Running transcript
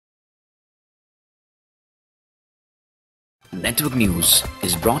Network News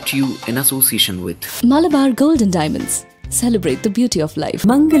is brought to you in association with Malabar Gold and Diamonds. Celebrate the beauty of life.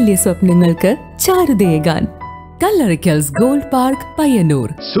 മംഗല്യ സ്വപ്നങ്ങൾക്ക് ചാരുതയേകാൻ Kallarickals gold park Payyanur.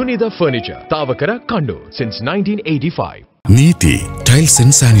 Sunitha Furniture, Tavakara, Kannur since 1985. Neeti Tiles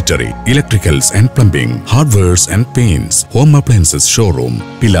and Sanitary, Electricals and Plumbing, Hardwares and Paints, Home Appliances Showroom,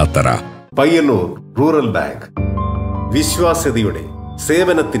 Pilatara. Payyanur rural bank വിശ്വാസ്യതയുടെ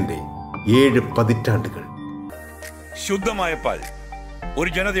സേവനത്തിന്റെ 7 പതിറ്റാണ്ടുകൾ. ശുദ്ധമായ പാൽ, ഒരു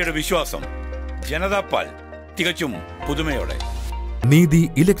ജനതയുടെ വിശ്വാസം. ജനതാ പാൽ, തികച്ചും പുതുമയോടെ. നീതി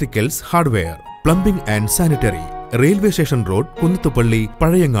electricals hardware, plumbing and sanitary, railway station road, Kunnathupally,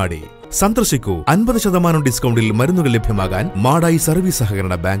 Pazhayangadi. സന്ദർശിക്കൂ. 50% ഡിസ്കൗണ്ടിൽ മരുന്നുകൾ ലഭ്യമാകാൻ മാടായി സർവീസ്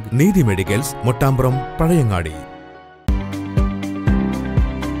സഹകരണ ബാങ്ക്, നീതി medicals, Mottambram, Pazhayangadi.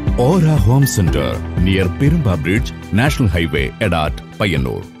 Aura Home Center near Pirumba Bridge, National Highway, Edat,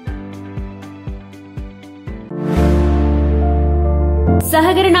 Payyanur.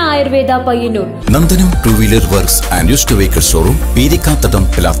 സഹകരണ Ayurveda Payyanur. Nandanam to-wheeler works and used vehicle showroom, Peerikkathadam,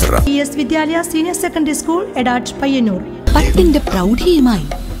 Pilathara. PS വിദ്യാലയ senior secondary school, Edat, Payyanur. പട്ടിന്റെ പ്രൗഢിയുമായി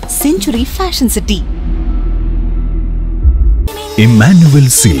century fashion city. Emmanuel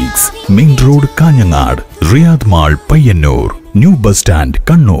silks, main road, Kanhangad. Riyadh mall, Payyanur. New bus stand,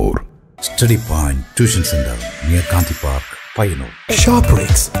 Kannur. Study point tuition centre near Kanti park, Payyanur.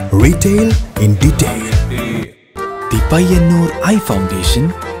 Shoprix retail in detail. The Payyanur Eye Foundation,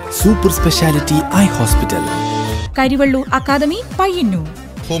 Super Speciality Eye Hospital. Karivellur academy, Payyanur.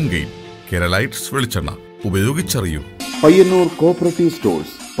 Home gain Keralites വെളിച്ചെണ്ണ ഉപയോഗിച്ചറിയൂ. Payyanur cooperative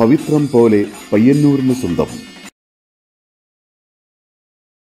stores, പവിത്രം പോലെ പയ്യന്നൂരിന് സ്വന്തം.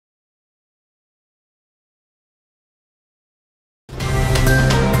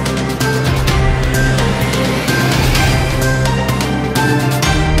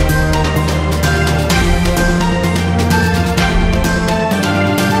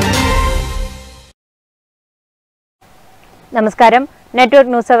 നമസ്കാരം.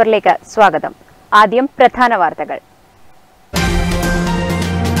 Network news അവറിലേക്ക് സ്വാഗതം. ആദ്യം പ്രധാന വാർത്തകൾ.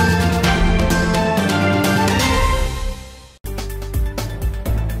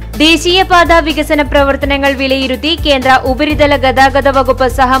 ദേശീയപാത വികസന പ്രവർത്തനങ്ങൾ വിലയിരുത്തി കേന്ദ്ര ഉപരിതല ഗതാഗത വകുപ്പ്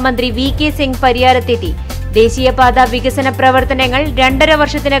സഹമന്ത്രി VK സിംഗ് പരിയാരത്തെത്തി. ദേശീയപാത വികസന പ്രവർത്തനങ്ങൾ 2.5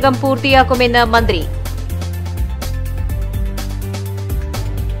 വർഷത്തിനകം പൂർത്തിയാക്കുമെന്ന് മന്ത്രി.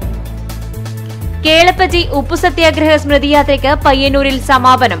 കേളപ്പജി ഉപ്പു സത്യാഗ്രഹ സ്മൃതിയാത്രയ്ക്ക് പയ്യന്നൂരിൽ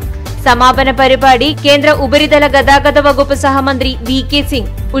സമാപനം. സമാപന പരിപാടി കേന്ദ്ര ഉപരിതല ഗതാഗത വകുപ്പ് സഹമന്ത്രി VK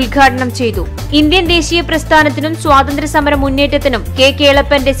സിംഗ് ഉദ്ഘാടനം ചെയ്തു. ഇന്ത്യൻ ദേശീയ പ്രസ്ഥാനത്തിനും സ്വാതന്ത്ര്യസമര മുന്നേറ്റത്തിനും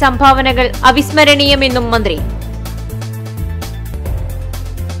കേളപ്പന്റെ സംഭാവനകൾ അവിസ്മരണീയമെന്നും മന്ത്രി.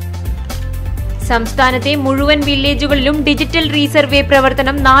 സംസ്ഥാനത്തെ മുഴുവൻ വില്ലേജുകളിലും ഡിജിറ്റൽ റീസർവേ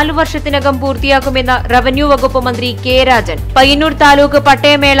പ്രവർത്തനം 4 വർഷത്തിനകം പൂർത്തിയാക്കുമെന്ന് റവന്യൂ വകുപ്പ് മന്ത്രി K. രാജൻ. പയ്യന്നൂർ താലൂക്ക്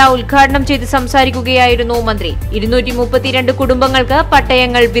പട്ടയമേള ഉദ്ഘാടനം ചെയ്ത് സംസാരിക്കുകയായിരുന്നു മന്ത്രി. 232 കുടുംബങ്ങൾക്ക്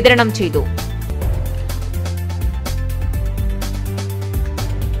പട്ടയങ്ങൾ വിതരണം ചെയ്തു.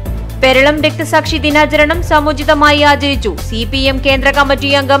 പെരളം രക്തസാക്ഷി ദിനാചരണം സമുചിതമായി ആചരിച്ചു. CPM കേന്ദ്ര കമ്മിറ്റി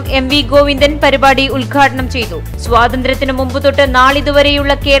അംഗം MV ഗോവിന്ദൻ പരിപാടി ഉദ്ഘാടനം ചെയ്തു. സ്വാതന്ത്ര്യത്തിനു മുമ്പ് തൊട്ട്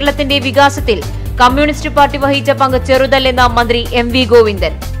നാളിതുവരെയുള്ള കേരളത്തിന്റെ വികാസത്തിൽ കമ്മ്യൂണിസ്റ്റ് പാർട്ടി വഹിച്ച പങ്ക് ചെറുതല്ലെന്ന മന്ത്രി MV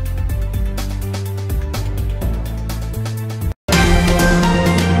ഗോവിന്ദൻ.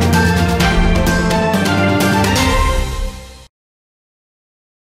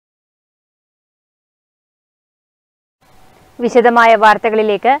 വിശദമായ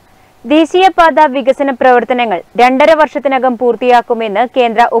വാർത്തകളിലേക്ക്. ദേശീയപാത വികസന പ്രവർത്തനങ്ങൾ 2.5 വർഷത്തിനകം പൂർത്തിയാക്കുമെന്ന്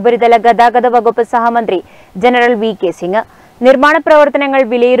കേന്ദ്ര ഉപരിതല ഗതാഗത വകുപ്പ് സഹമന്ത്രി ജനറൽ VK സിംഗ്. നിർമ്മാണ പ്രവർത്തനങ്ങൾ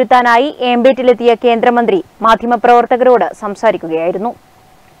വിലയിരുത്താനായി ഏമ്പേറ്റിലെത്തിയ കേന്ദ്രമന്ത്രി മാധ്യമപ്രവർത്തകരോട് സംസാരിക്കുകയായിരുന്നു.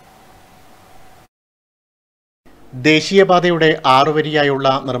 ദേശീയപാതയുടെ 6 വരിയായുള്ള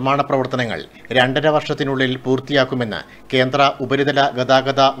നിർമ്മാണ പ്രവർത്തനങ്ങൾ 2.5 വർഷത്തിനുള്ളിൽ പൂർത്തിയാക്കുമെന്ന് കേന്ദ്ര ഉപരിതല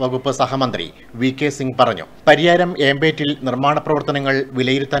ഗതാഗത വകുപ്പ് സഹമന്ത്രി VK സിംഗ് പറഞ്ഞു. പരിയാരം ഏമ്പേറ്റിൽ നിർമ്മാണ പ്രവർത്തനങ്ങൾ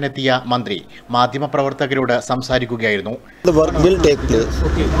വിലയിരുത്താനെത്തിയ മന്ത്രി മാധ്യമപ്രവർത്തകരോട് സംസാരിക്കുകയായിരുന്നു.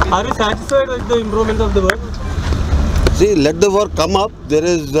 See, let the work come up.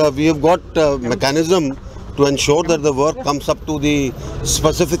 We have got a mechanism to ensure that the work comes up to the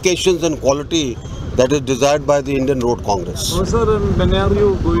specifications and quality that is desired by the Indian Road Congress. So, sir, when are you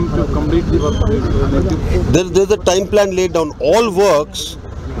going to complete the work? There is a time plan laid down. All works,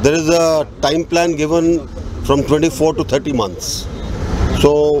 there is a time plan given from 24 to 30 months.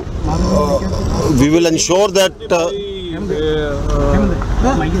 So, we will ensure that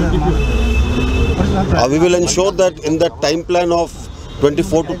we will ensure that in that time plan of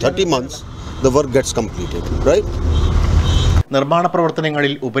 24 to 30 months, the work gets completed, right? നിർമ്മാണ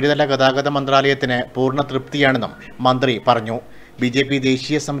പ്രവർത്തനങ്ങളിൽ ഉപരിതല ഗതാഗത മന്ത്രാലയത്തിന് പൂർണ്ണ തൃപ്തിയാണെന്നും മന്ത്രി പറഞ്ഞു. BJP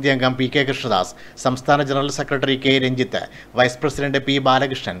ദേശീയ സമിതി അംഗം PK കൃഷ്ണദാസ്, സംസ്ഥാന general secretary K Ranjith, vice president P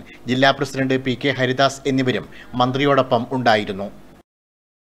Balakrishnan, ജില്ലാ പ്രസിഡന്റ് PK ഹരിദാസ് എന്നിവരും മന്ത്രിയോടൊപ്പം ഉണ്ടായിരുന്നു.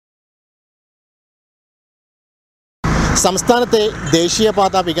 സംസ്ഥാനത്തെ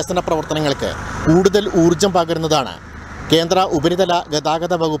ദേശീയപാത വികസന പ്രവർത്തനങ്ങൾക്ക് കൂടുതൽ ഊർജം പകരുന്നതാണ് കേന്ദ്ര ഉപരിതല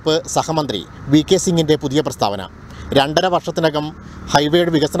ഗതാഗത വകുപ്പ് സഹമന്ത്രി VK സിംഗിന്റെ പുതിയ പ്രസ്താവന. 2.5 വർഷത്തിനകം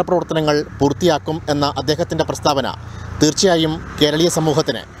ഹൈവേയുടെ വികസന പ്രവർത്തനങ്ങൾ പൂർത്തിയാക്കും എന്ന അദ്ദേഹത്തിൻ്റെ പ്രസ്താവന തീർച്ചയായും കേരളീയ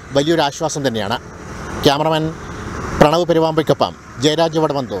സമൂഹത്തിന് വലിയൊരു ആശ്വാസം തന്നെയാണ്. Cameraman Pranav പെരുവാമ്പയ്ക്കൊപ്പം Jayaraj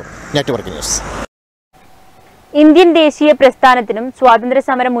Vadavanthur, network news. Indian ദേശീയ പ്രസ്ഥാനത്തിനും സ്വാതന്ത്ര്യ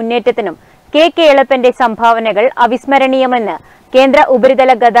സമര മുന്നേറ്റത്തിനും K കേളപ്പന്റെ സംഭാവനകൾ അവിസ്മരണീയമെന്ന് കേന്ദ്ര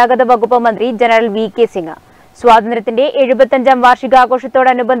ഉപരിതല ഗതാഗത വകുപ്പ് മന്ത്രി ജനറൽ VK സിംഗ്. സ്വാതന്ത്ര്യത്തിന്റെ 75ാം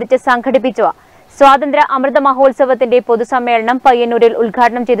വാർഷികാഘോഷത്തോടനുബന്ധിച്ച് സംഘടിപ്പിച്ച സ്വാതന്ത്ര്യ അമൃത മഹോത്സവത്തിന്റെ പൊതുസമ്മേളനം പയ്യന്നൂരിൽ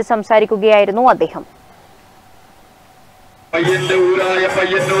ഉദ്ഘാടനം ചെയ്ത് സംസാരിക്കുകയായിരുന്നു അദ്ദേഹം. പയ്യന്റെ ഊരായ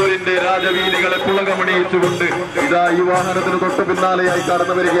പയ്യന്നൂരിന്റെ രാജവീതികളെ പുളകമണിയിച്ചുകൊണ്ട് ഇതാ ഈ വാഹനത്തിന് തൊട്ട് പിന്നാലെയായി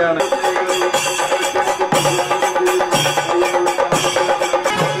കടന്നു വരികയാണ്.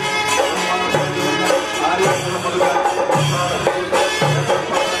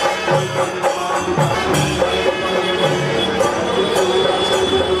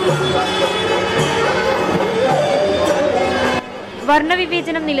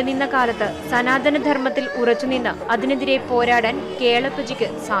 വർണ്ണവിവേചനം നിലനിന്ന കാലത്ത് സനാതനധർമ്മത്തിൽ ഉറച്ചുനിന്ന് അതിനെതിരെ പോരാടാൻ കേളപ്പജിക്ക്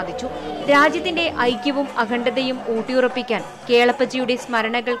സാധിച്ചു. രാജ്യത്തിന്റെ ഐക്യവും അഖണ്ഡതയും ഊട്ടിയുറപ്പിക്കാൻ കേളപ്പജിയുടെ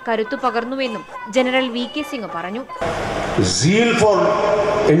സ്മരണകൾ കരുത്തു പകർന്നുവെന്നും ജനറൽ VK സിംഗ് പറഞ്ഞു. Zeal for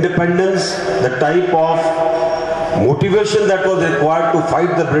independence, the type of motivation that was required to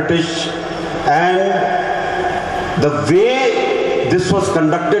fight the British, and the way this was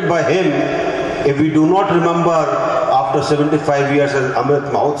conducted by him, if we do not remember after 75 years as Amrit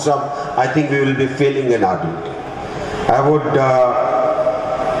Mahotsav, I think we will be failing in our duty.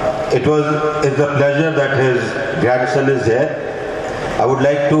 It's a pleasure that his grandson is here. I would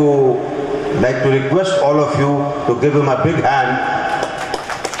like to request all of you to give him a big hand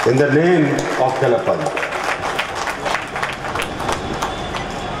in the name of Kelappan.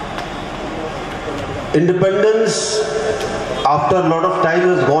 Independence, after a lot of time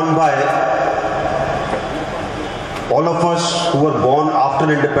has gone by, all of us who were born after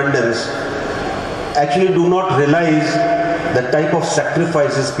independence actually do not realize the type of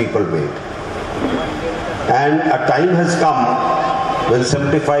sacrifices people made. And a time has come when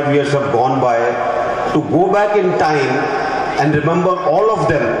 75 years have gone by to go back in time and remember all of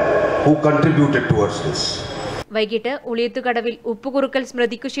them who contributed towards this. വൈകിട്ട് ഉളിയത്തുകടവിൽ ഉപ്പുകുറുക്കൽ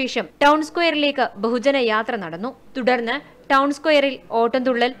സ്മൃതിക്കുശേഷം town സ്ക്വയറിലേക്ക് ബഹുജന യാത്ര നടന്നു. തുടർന്ന് town സ്ക്വയറിൽ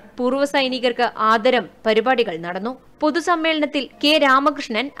ഓട്ടംതുള്ളൽ, പൂർവ്വ സൈനികർക്ക് ആദരം പരിപാടികൾ നടന്നു. പൊതുസമ്മേളനത്തിൽ K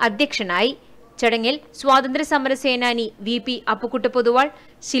രാമകൃഷ്ണൻ അധ്യക്ഷനായി. ചടങ്ങിൽ സ്വാതന്ത്ര്യ സമര സേനാനി VP അപ്പുക്കുട്ട പൊതുവാൾ,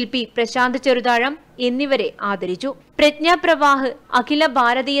 ശില്പി പ്രശാന്ത് ചെറുതാഴം എന്നിവരെ ആദരിച്ചു. പ്രജ്ഞാപ്രവാഹ് അഖില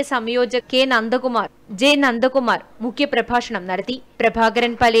ഭാരതീയ സംയോജക് K നന്ദകുമാർ, J നന്ദകുമാർ മുഖ്യപ്രഭാഷണം നടത്തി.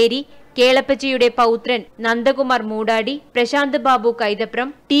 പ്രഭാകരൻ പലേരി, കേളപ്പജിയുടെ പൗത്രൻ നന്ദകുമാർ മൂടാടി, പ്രശാന്ത് ബാബു കൈതപ്രം,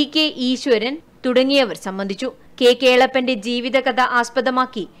 TK ഈശ്വരൻ തുടങ്ങിയവർ സംബന്ധിച്ചു. K കേളപ്പന്റെ ജീവിതകഥ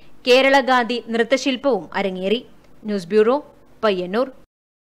ആസ്പദമാക്കി കേരള ഗാന്ധി നൃത്തശില്പവും അരങ്ങേറി. News bureau, Payyanur.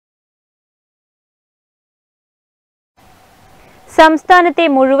 സംസ്ഥാനത്തെ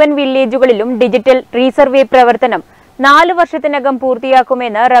മുഴുവൻ വില്ലേജുകളിലും ഡിജിറ്റൽ റീസർവേ പ്രവർത്തനം 4 വർഷത്തിനകം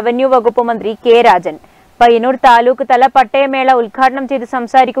പൂർത്തിയാക്കുമെന്ന് റവന്യൂ വകുപ്പ് മന്ത്രി K രാജൻ. പയ്യന്നൂർ താലൂക്ക് തല പട്ടയമേള ഉദ്ഘാടനം ചെയ്ത്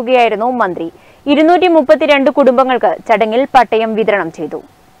സംസാരിക്കുകയായിരുന്നു മന്ത്രി. 232 കുടുംബങ്ങൾക്ക് ചടങ്ങിൽ പട്ടയം വിതരണം ചെയ്തു.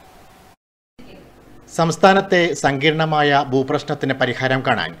 സംസ്ഥാനത്തെ സങ്കീർണമായ ഭൂപ്രശ്നത്തിന് പരിഹാരം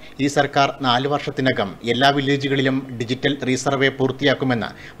കാണാൻ ഈ സർക്കാർ 4 വർഷത്തിനകം എല്ലാ വില്ലേജുകളിലും ഡിജിറ്റൽ റീസർവേ പൂർത്തിയാക്കുമെന്ന്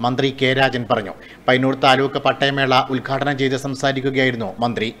മന്ത്രി K രാജൻ പറഞ്ഞു. പയ്യന്നൂർ താലൂക്ക് പട്ടയമേള ഉദ്ഘാടനം ചെയ്ത് സംസാരിക്കുകയായിരുന്നു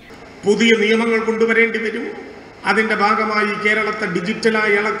മന്ത്രി. പുതിയ നിയമങ്ങൾ കൊണ്ടുവരേണ്ടി വരും. അതിന്റെ ഭാഗമായി കേരളത്തെ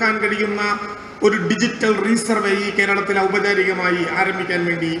ഡിജിറ്റലായി അളക്കാൻ കഴിയുന്ന ഒരു ഡിജിറ്റൽ റീസർവേ ഈ കേരളത്തിൽ ഔപചാരികമായി ആരംഭിക്കാൻ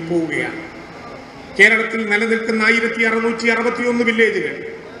വേണ്ടി പോവുകയാണ്. കേരളത്തിൽ നിലനിൽക്കുന്ന 1661 വില്ലേജുകൾ,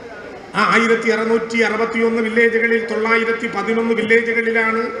 ആ 1661 വില്ലേജുകളിൽ 911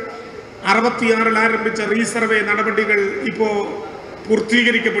 വില്ലേജുകളിലാണ് 66 ആരംഭിച്ച റീസർവേ നടപടികൾ ഇപ്പോൾ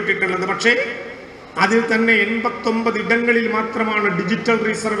പൂർത്തീകരിക്കപ്പെട്ടിട്ടുള്ളത്. പക്ഷേ അതിൽ തന്നെ 89 ഇടങ്ങളിൽ മാത്രമാണ് ഡിജിറ്റൽ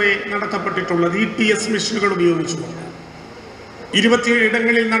റീസർവേ നടത്തപ്പെട്ടിട്ടുള്ളത്. ETS മെഷീനുകൾ ഉപയോഗിച്ചുകൊണ്ട് 27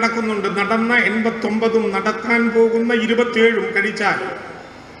 ഇടങ്ങളിൽ നടക്കുന്നുണ്ട്. നടന്ന 89ഉം നടക്കാൻ പോകുന്ന 27ഉം കഴിച്ചാൽ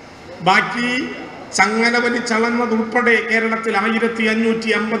ബാക്കി ചങ്ങലവലി ചളന്നതുൾപ്പെടെ കേരളത്തിൽ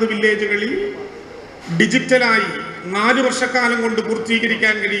 1550 വില്ലേജുകളിൽ ഡിജിറ്റലായി 4 വർഷക്കാലം കൊണ്ട്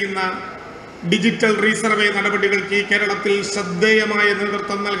പൂർത്തീകരിക്കാൻ കഴിയുന്ന ഡിജിറ്റൽ റീസർവേ നടപടികൾക്ക് ഈ കേരളത്തിൽ ശ്രദ്ധേയമായ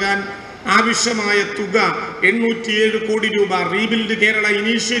നേതൃത്വം നൽകാൻ ആവശ്യമായ തുക 807 കോടി രൂപ റീബിൽഡ് കേരള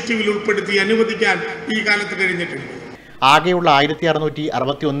ഇനീഷ്യേറ്റീവിൽ ഉൾപ്പെടുത്തി അനുവദിക്കാൻ ഈ കാലത്ത് കഴിഞ്ഞിട്ടുണ്ട്. ആകെയുള്ള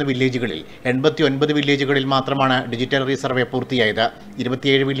 1661 വില്ലേജുകളിൽ 89 വില്ലേജുകളിൽ മാത്രമാണ് ഡിജിറ്റൽ റീസർവേ പൂർത്തിയായത്.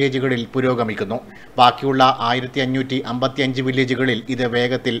 27 വില്ലേജുകളിൽ പുരോഗമിക്കുന്നു. ബാക്കിയുള്ള 1555 വില്ലേജുകളിൽ ഇത്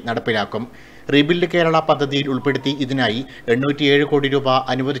വേഗത്തിൽ നടപ്പിലാക്കും. റീബിൽഡ് കേരള പദ്ധതിയിൽ ഉൾപ്പെടുത്തി ഇതിനായി 807 കോടി രൂപ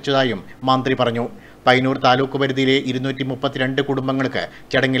അനുവദിച്ചതായും മന്ത്രി പറഞ്ഞു. പയ്യന്നൂർ താലൂക്ക് പരിധിയിലെ 232 കുടുംബങ്ങൾക്ക്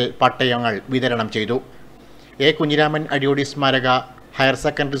ചടങ്ങിൽ പട്ടയങ്ങൾ വിതരണം ചെയ്തു. എ കുഞ്ഞിരാമൻ അടിയോടി സ്മാരക ഹയർ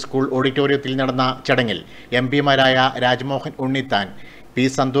സെക്കൻഡറി സ്കൂൾ ഓഡിറ്റോറിയത്തിൽ നടന്ന ചടങ്ങിൽ എംപിമാരായ രാജ്മോഹൻ ഉണ്ണിത്താൻ, പി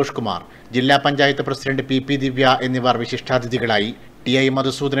സന്തോഷ് കുമാർ, ജില്ലാ പഞ്ചായത്ത് പ്രസിഡന്റ് പി ദിവ്യ എന്നിവർ വിശിഷ്ടാതിഥികളായി. ടി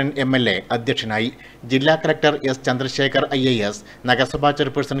മധുസൂദനൻ MLA അധ്യക്ഷനായി. ജില്ലാ കളക്ടർ എസ് ചന്ദ്രശേഖർ IAS, നഗരസഭാ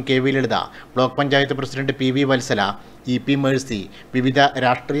ചെയർപേഴ്സൺ KV ലളിത, block panchayat president PV Vatsala, EP Mercy, വിവിധ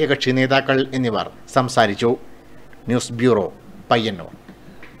രാഷ്ട്രീയ കക്ഷി നേതാക്കൾ എന്നിവർ സംസാരിച്ചു. News bureau, Payyanur.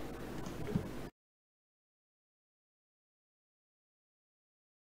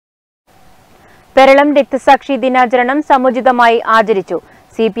 പെരളം രക്തസാക്ഷി ദിനാചരണം സമുചിതമായി ആചരിച്ചു.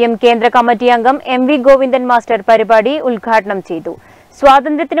 CPM കേന്ദ്ര കമ്മിറ്റി അംഗം MV ഗോവിന്ദൻ മാസ്റ്റർ പരിപാടി ഉദ്ഘാടനം ചെയ്തു.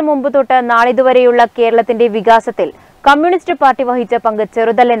 സ്വാതന്ത്ര്യത്തിനു മുമ്പ് തൊട്ട് നാളിതുവരെയുള്ള കേരളത്തിന്റെ വികാസത്തിൽ കമ്മ്യൂണിസ്റ്റ് പാർട്ടി വഹിച്ച പങ്ക്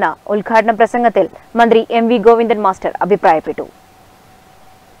ചെറുതല്ലെന്ന് ഉദ്ഘാടന പ്രസംഗത്തിൽ മന്ത്രി MV ഗോവിന്ദൻ മാസ്റ്റർ അഭിപ്രായപ്പെട്ടു.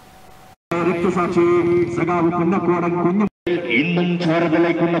 ഇന്നും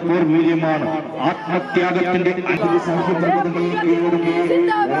ചോരതലേക്കുന്ന പോർവീര്യമാണ്. ആത്മത്യാഗത്തിന്റെ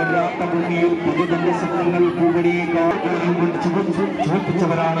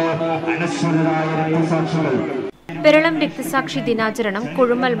ചോദിച്ചവരാണ് അനശ്വരരായ രക്തസാക്ഷികൾ. പെരളം രക്തസാക്ഷി ദിനാചരണം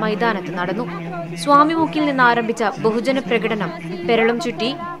കൊഴുമൽ മൈതാനത്ത് നടന്നു. സ്വാമിമുക്കിൽ നിന്ന് ആരംഭിച്ച ബഹുജന പ്രകടനം പെരളം ചുറ്റി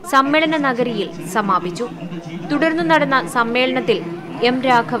സമ്മേളന നഗരിയിൽ സമാപിച്ചു. തുടർന്ന് നടന്ന സമ്മേളനത്തിൽ M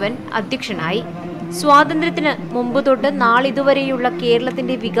രാഘവൻ അധ്യക്ഷനായി. സ്വാതന്ത്ര്യത്തിന് മുമ്പ് തൊട്ട് നാളിതുവരെയുള്ള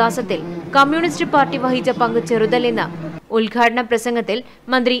കേരളത്തിന്റെ വികാസത്തിൽ കമ്മ്യൂണിസ്റ്റ് പാർട്ടി വഹിച്ച പങ്ക് ചെറുതല്ലെന്ന് ഉദ്ഘാടന പ്രസംഗത്തിൽ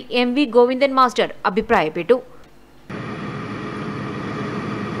മന്ത്രി MV ഗോവിന്ദൻ മാസ്റ്റർ അഭിപ്രായപ്പെട്ടു.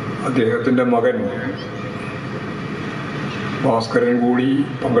 അദ്ദേഹത്തിന്റെ മകൻ ഭാസ്കരൻ കൂടി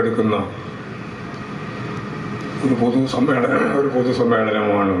പങ്കെടുക്കുന്ന ഒരു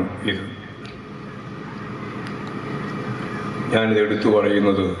പൊതുസമ്മേളനമാണ് ഇത്. ഞാനിത് എടുത്തു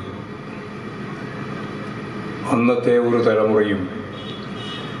പറയുന്നത് അന്നത്തെ ഒരു തലമുറയും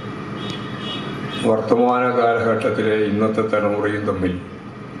വർത്തമാന കാലഘട്ടത്തിലെ ഇന്നത്തെ തലമുറയും തമ്മിൽ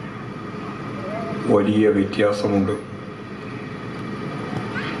വലിയ വ്യത്യാസമുണ്ട്.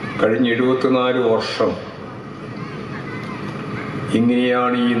 കഴിഞ്ഞ 74 വർഷം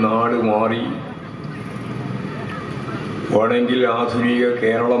ഇങ്ങനെയാണ് ഈ നാട് മാറി. വേണമെങ്കിൽ ആധുനിക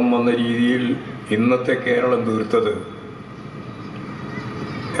കേരളം എന്ന രീതിയിൽ ഇന്നത്തെ കേരളം തീർത്തത്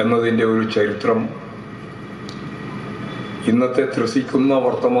എന്നതിൻ്റെ ഒരു ചരിത്രം ഇന്നത്തെ ത്രസിക്കുന്ന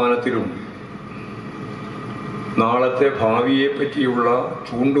വർത്തമാനത്തിലും നാളത്തെ ഭാവിയെ പറ്റിയുള്ള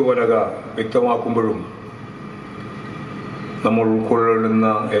ചൂണ്ടുവലക വ്യക്തമാക്കുമ്പോഴും നമ്മൾ ഉൾക്കൊള്ളുന്ന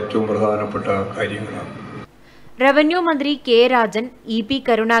ഏറ്റവും പ്രധാനപ്പെട്ട കാര്യങ്ങളാണ്. റവന്യൂ മന്ത്രി K Rajan, EP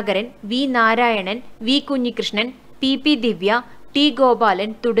Karunakaran, V Narayanan, V Kunhikrishnan, PP ദിവ്യ, T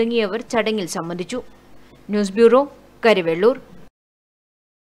ഗോപാലൻ തുടങ്ങിയവർ ചടങ്ങിൽ സംബന്ധിച്ചു. News bureau, Karivellur.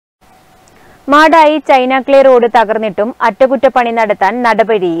 Madayi China clay road തകർന്നിട്ടും അറ്റകുറ്റപ്പണി നടത്താൻ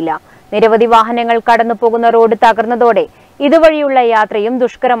നടപടിയില്ല. നിരവധി വാഹനങ്ങൾ കടന്നുപോകുന്ന റോഡ് തകർന്നതോടെ ഇതുവഴിയുള്ള യാത്രയും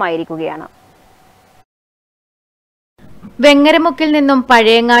ദുഷ്കരമായിരിക്കുകയാണ്. വെങ്ങരമുക്കിൽ നിന്നും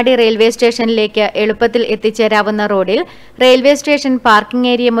പഴയങ്ങാടി റെയിൽവേ സ്റ്റേഷനിലേക്ക് എളുപ്പത്തിൽ എത്തിച്ചേരാവുന്ന റോഡിൽ റെയിൽവേ സ്റ്റേഷൻ പാർക്കിംഗ്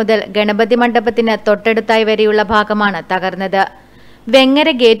ഏരിയ മുതൽ ഗണപതി മണ്ഡപത്തിന് തൊട്ടടുത്തായി വരെയുള്ള ഭാഗമാണ് തകർന്നത്. വെങ്ങര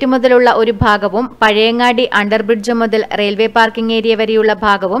ഗേറ്റ് മുതലുള്ള ഒരു ഭാഗവും പഴയങ്ങാടി അണ്ടർബ്രിഡ്ജ് മുതൽ റെയിൽവേ പാർക്കിംഗ് ഏരിയ വരെയുള്ള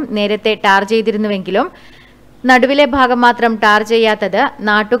ഭാഗവും നേരത്തെ ടാർ ചെയ്തിരുന്നുവെങ്കിലും നടുവിലെ ഭാഗം മാത്രം ടാർ ചെയ്യാത്തത്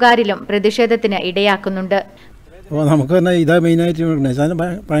നാട്ടുകാരിലും പ്രതിഷേധത്തിന് ഇടയാക്കുന്നുണ്ട്. അപ്പോൾ നമുക്ക് തന്നെ ഇതാ മെയിനായിട്ട്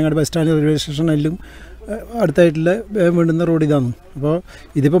പഴയങ്ങാടി ബസ് സ്റ്റാൻഡ് റെയിൽവേ സ്റ്റേഷനെല്ലാം അടുത്തായിട്ടുള്ള വേണ്ടുന്ന റോഡ് ഇതാണ്. അപ്പോൾ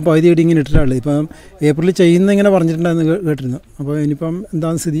ഇതിപ്പം പകുതി ഇടി ഇങ്ങനെ ഇട്ടിട്ടുള്ളത്. ഇപ്പം ഏപ്രിലിൽ ചെയ്യുന്ന ഇങ്ങനെ പറഞ്ഞിട്ടുണ്ടായിരുന്നു കേട്ടിരുന്നു. അപ്പോൾ ഇനിയിപ്പം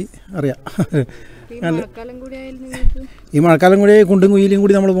എന്താണ് സ്ഥിതി അറിയാം. ഈ മഴക്കാലം കൂടി കുണ്ടും കുയിലും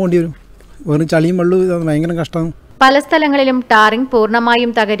കൂടി നമ്മൾ പോകേണ്ടി വരും. വെറും ചളിയും വെള്ളവും ഇതാണ് ഭയങ്കര കഷ്ടമാണ്. പല സ്ഥലങ്ങളിലും ടാറിംഗ്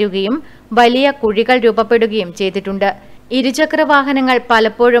പൂർണ്ണമായും തകരുകയും വലിയ കുഴികൾ രൂപപ്പെടുകയും ചെയ്തിട്ടുണ്ട്. ഇരുചക്ര വാഹനങ്ങൾ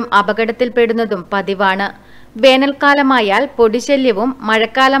പലപ്പോഴും അപകടത്തിൽപ്പെടുന്നതും പതിവാണ്. വേനൽക്കാലമായാൽ പൊടിശല്യവും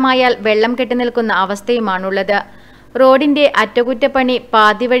മഴക്കാലമായാൽ വെള്ളം കെട്ടിനിൽക്കുന്ന അവസ്ഥയുമാണുള്ളത്. റോഡിന്റെ അറ്റകുറ്റപ്പണി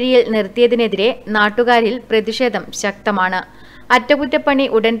പാതിവഴിയിൽ നിർത്തിയതിനെതിരെ നാട്ടുകാരിൽ പ്രതിഷേധം ശക്തമാണ്. അറ്റകുറ്റപ്പണി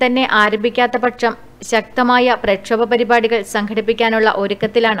ഉടൻ തന്നെ ആരംഭിക്കാത്ത പക്ഷം ശക്തമായ പ്രക്ഷോഭ പരിപാടികൾ സംഘടിപ്പിക്കാനുള്ള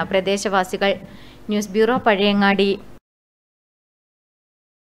ഒരുക്കത്തിലാണ് പ്രദേശവാസികൾ. News bureau, Pazhayangadi.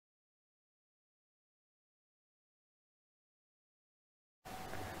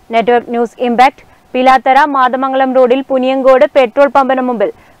 Network news impact Pilathara Mathamangalam റോഡിൽ പുനിയങ്കോട് പെട്രോൾ പമ്പിന് മുമ്പിൽ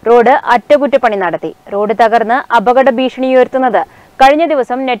റോഡ് അറ്റകുറ്റപ്പണി നടത്തി. റോഡ് തകർന്ന് അപകട ഭീഷണിയുയർത്തുന്നത് കഴിഞ്ഞ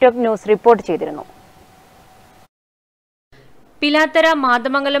ദിവസം നെറ്റ്വർക്ക് ന്യൂസ് റിപ്പോർട്ട് ചെയ്തിരുന്നു. പിലാത്തറ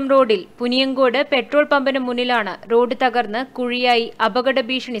മാതമംഗലം റോഡിൽ പുനിയങ്കോട് പെട്രോൾ പമ്പിന് മുന്നിലാണ് റോഡ് തകർന്ന് കുഴിയായി അപകട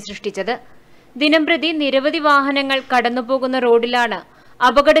ഭീഷണി സൃഷ്ടിച്ചത്. ദിനംപ്രതി നിരവധി വാഹനങ്ങൾ കടന്നുപോകുന്ന റോഡിലാണ്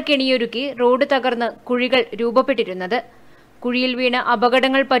അപകട കെണിയൊരുക്കി റോഡ് തകർന്ന് കുഴികൾ രൂപപ്പെട്ടിരുന്നത്. കുഴിയിൽ വീണ്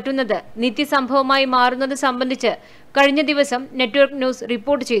അപകടങ്ങൾ പറ്റുന്നത് നിത്യസംഭവമായി മാറുന്നത് സംബന്ധിച്ച് കഴിഞ്ഞ ദിവസം നെറ്റ്വർക്ക് ന്യൂസ്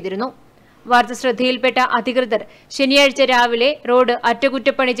റിപ്പോർട്ട് ചെയ്തിരുന്നു. വാർത്ത ശ്രദ്ധയിൽപ്പെട്ട അധികൃതർ ശനിയാഴ്ച രാവിലെ റോഡ്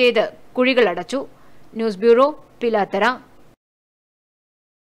അറ്റകുറ്റപ്പണി ചെയ്ത് കുഴികളടച്ചു. News bureau, Pilathara.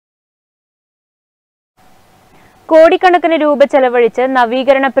 കോടിക്കണക്കിന് രൂപ ചെലവഴിച്ച്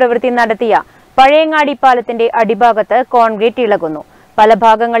നവീകരണ പ്രവൃത്തി നടത്തിയ പഴയങ്ങാടി പാലത്തിന്റെ അടിഭാഗത്ത് കോൺക്രീറ്റ് ഇളകുന്നു. പല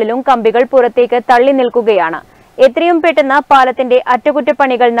ഭാഗങ്ങളിലും കമ്പികൾ പുറത്തേക്ക് തള്ളി നിൽക്കുകയാണ്. എത്രയും പെട്ടെന്ന് പാലത്തിന്റെ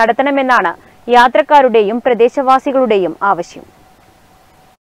അറ്റകുറ്റപ്പണികൾ നടത്തണമെന്നാണ് യാത്രക്കാരുടെയും പ്രദേശവാസികളുടെയും ആവശ്യം.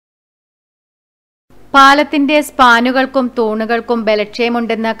 പാലത്തിന്റെ സ്പാനുകൾക്കും തൂണുകൾക്കും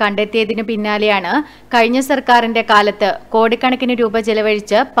ബലക്ഷയമുണ്ടെന്ന് കണ്ടെത്തിയതിനു പിന്നാലെയാണ് കഴിഞ്ഞ സർക്കാരിന്റെ കാലത്ത് കോടിക്കണക്കിന് രൂപ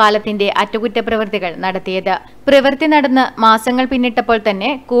ചെലവഴിച്ച് പാലത്തിന്റെ അറ്റകുറ്റപ്രവൃത്തികൾ നടത്തിയത്. പ്രവൃത്തി നടന്ന് മാസങ്ങൾ പിന്നിട്ടപ്പോൾ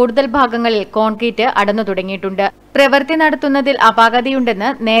തന്നെ കൂടുതൽ ഭാഗങ്ങളിൽ കോൺക്രീറ്റ് അടന്നു തുടങ്ങിയിട്ടുണ്ട്. പ്രവൃത്തി നടത്തുന്നതിൽ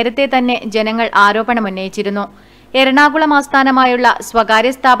അപാകതയുണ്ടെന്ന് നേരത്തെ തന്നെ ജനങ്ങൾ ആരോപണമുന്നയിച്ചിരുന്നു. എറണാകുളം ആസ്ഥാനമായുള്ള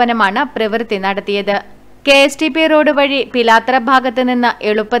സ്വകാര്യ സ്ഥാപനമാണ് പ്രവൃത്തി നടത്തിയത്. KSTP റോഡ് വഴി പിലാത്തറ ഭാഗത്ത് നിന്ന്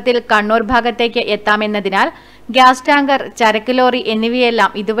എളുപ്പത്തിൽ കണ്ണൂർ ഭാഗത്തേക്ക് എത്താമെന്നതിനാൽ ഗ്യാസ് ടാങ്കർ, ചരക്ക് ലോറി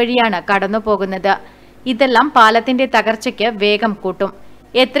എന്നിവയെല്ലാം ഇതുവഴിയാണ് കടന്നുപോകുന്നത്. ഇതെല്ലാം പാലത്തിന്റെ തകർച്ചയ്ക്ക് വേഗം കൂട്ടും.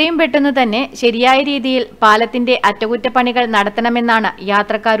 എത്രയും പെട്ടെന്ന് തന്നെ ശരിയായ രീതിയിൽ പാലത്തിന്റെ അറ്റകുറ്റപ്പണികൾ നടത്തണമെന്നാണ്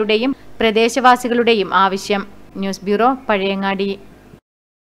യാത്രക്കാരുടെയും പ്രദേശവാസികളുടെയും ആവശ്യം. News bureau, Pazhayangadi.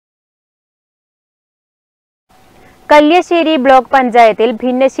 Kalliasseri block പഞ്ചായത്തിൽ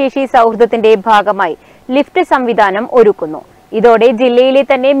ഭിന്നശേഷി സൗഹൃദത്തിന്റെ ഭാഗമായി ലിഫ്റ്റ് സംവിധാനം ഒരുക്കുന്നു. ഇതോടെ ജില്ലയിലെ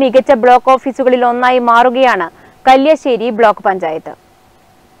തന്നെ മികച്ച ബ്ലോക്ക് ഓഫീസുകളിൽ ഒന്നായി മാറുകയാണ് കല്യാശ്ശേരി ബ്ലോക്ക് പഞ്ചായത്ത്.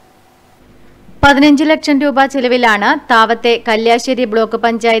 15 ലക്ഷം രൂപ ചെലവിലാണ് താവത്തെ കല്യാശ്ശേരി ബ്ലോക്ക്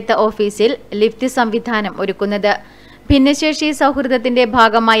പഞ്ചായത്ത് ഓഫീസിൽ ലിഫ്റ്റ് സംവിധാനം ഒരുക്കുന്നത്. ഭിന്നശേഷി സൗഹൃദത്തിന്റെ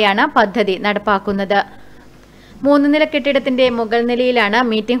ഭാഗമായാണ് പദ്ധതി നടപ്പാക്കുന്നത്. 3 നില കെട്ടിടത്തിന്റെ മുകൾ നിലയിലാണ്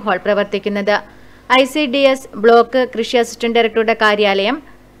മീറ്റിംഗ് ഹാൾ പ്രവർത്തിക്കുന്നത്. ICDS ബ്ലോക്ക് കൃഷി അസിസ്റ്റന്റ് ഡയറക്ടറുടെ കാര്യാലയം,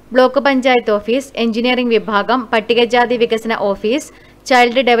 ബ്ലോക്ക് പഞ്ചായത്ത് ഓഫീസ്, എഞ്ചിനീയറിംഗ് വിഭാഗം, പട്ടികജാതി വികസന office,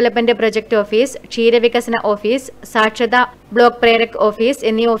 child development project office, ക്ഷീരവികസന ഓഫീസ്, സാക്ഷരതാ ബ്ലോക്ക് പ്രേരക് ഓഫീസ്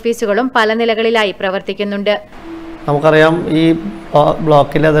എന്നീ ഓഫീസുകളും പല നിലകളിലായി പ്രവർത്തിക്കുന്നുണ്ട്. നമുക്കറിയാം, ഈ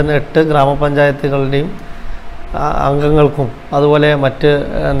ബ്ലോക്കിലെ തന്നെ 8 ഗ്രാമപഞ്ചായത്തുകളുടെയും അംഗങ്ങൾക്കും അതുപോലെ മറ്റ്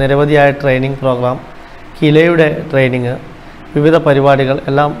നിരവധിയായ ട്രെയിനിങ് പ്രോഗ്രാം, കിലയുടെ ട്രെയിനിങ്, വിവിധ പരിപാടികൾ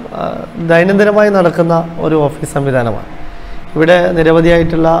എല്ലാം ദൈനംദിനമായി നടക്കുന്ന ഒരു ഓഫീസ് സംവിധാനമാണ്. ഇവിടെ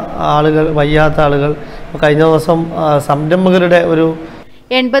നിരവധിയായിട്ടുള്ള ആളുകൾ, വയ്യാത്ത ആളുകൾ, കഴിഞ്ഞ ദിവസം സംരംഭകരുടെ ഒരു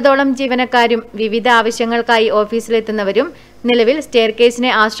 80ഓളം ജീവനക്കാരും വിവിധ ആവശ്യങ്ങൾക്കായി ഓഫീസിലെത്തുന്നവരും നിലവിൽ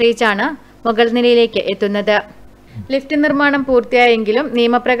സ്റ്റെയർകേസിനെ ആശ്രയിച്ചാണ് മുകൾ നിലയിലേക്ക് എത്തുന്നത്. ലിഫ്റ്റ് നിർമ്മാണം പൂർത്തിയായെങ്കിലും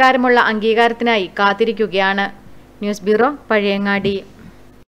നിയമപ്രകാരമുള്ള അംഗീകാരത്തിനായി കാത്തിരിക്കുകയാണ്. News bureau, Pazhayangadi.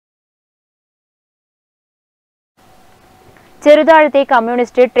 ചെറുതാഴത്തെ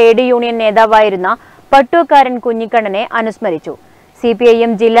communist trade union നേതാവായിരുന്ന പട്ടൂക്കാരൻ കുഞ്ഞിക്കണ്ണനെ അനുസ്മരിച്ചു.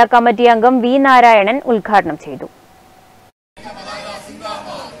 CPIM ജില്ലാ കമ്മിറ്റി അംഗം V. നാരായണൻ ഉദ്ഘാടനം ചെയ്തു.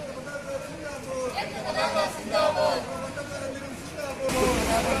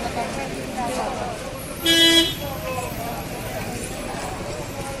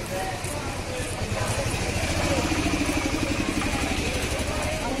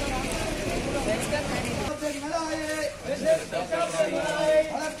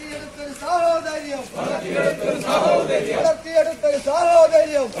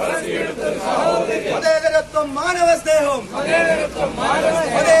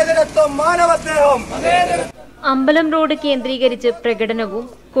 അമ്പലം റോഡ് കേന്ദ്രീകരിച്ച് പ്രകടനവും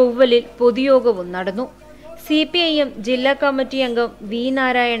കൊവ്വലിൽ പൊതുയോഗവും നടന്നു. CPIM ജില്ലാ കമ്മിറ്റി അംഗം V.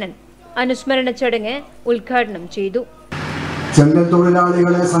 നാരായണൻ അനുസ്മരണ ചടങ്ങ് ഉദ്ഘാടനം ചെയ്തു. ചെങ്കൽ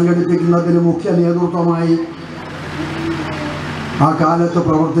തൊഴിലാളികളെ സംഘടിപ്പിക്കുന്നതിന് മുഖ്യ നേതൃത്വമായി ആ കാലത്ത്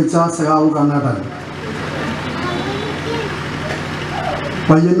പ്രവർത്തിച്ച സഖാവ് കണ്ണേട്ടൻ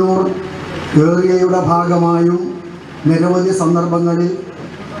പയ്യന്നൂർ ഏറിയയുടെ ഭാഗമായും നിരവധി സന്ദർഭങ്ങളിൽ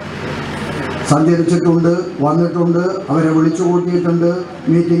സഞ്ചരിച്ചിട്ടുണ്ട്, വന്നിട്ടുണ്ട്, അവരെ വിളിച്ചു കൂട്ടിയിട്ടുണ്ട്,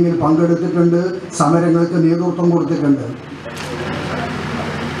 മീറ്റിങ്ങിൽ പങ്കെടുത്തിട്ടുണ്ട്, സമരങ്ങൾക്ക് നേതൃത്വം കൊടുത്തിട്ടുണ്ട്.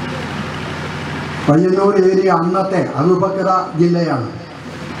 പയ്യന്നൂർ ഏരിയ അന്നത്തെ അബൂബക്കർ ജില്ലയാണ്.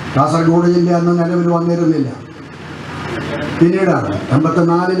 കാസർഗോഡ് ജില്ല അന്ന് നിലവിൽ വന്നിരുന്നില്ല. പിന്നീടാണ്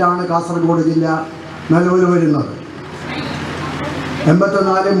 84-ലാണ് കാസർഗോഡ് ജില്ല നിലവിൽ വരുന്നത്.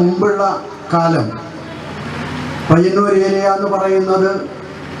 84 മുമ്പുള്ള കാലം പയ്യന്നൂർ ഏരിയ എന്ന് പറയുന്നത്.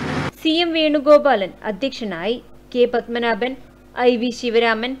 CM വേണുഗോപാലൻ അധ്യക്ഷനായി. K Padmanabhan, IV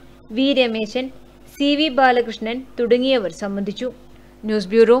Sivaraman, V Rameshan, CV Balakrishnan തുടങ്ങിയവർ സംബന്ധിച്ചു. News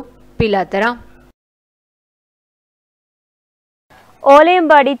bureau, Pilathara.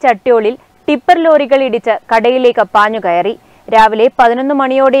 Olayampadi ചട്ട്യോളിൽ tipper ലോറികൾ ഇടിച്ച് കടയിലേക്ക് പാഞ്ഞുകയറി. രാവിലെ 11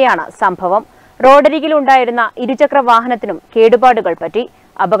 മണിയോടെയാണ് സംഭവം. റോഡരികിലുണ്ടായിരുന്ന ഇരുചക്ര വാഹനത്തിനും കേടുപാടുകൾ പറ്റി.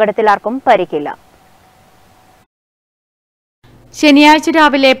 അപകടത്തിൽ ആർക്കും പരിക്കില്ല. ശനിയാഴ്ച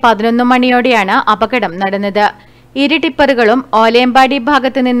രാവിലെ 11 മണിയോടെയാണ് അപകടം നടന്നത്. ഇരു ടിപ്പറുകളും ഓലയമ്പാടി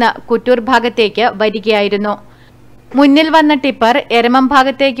ഭാഗത്ത് നിന്ന് കുറ്റൂർ ഭാഗത്തേക്ക് വരികയായിരുന്നു. മുന്നിൽ വന്ന ടിപ്പർ എരമം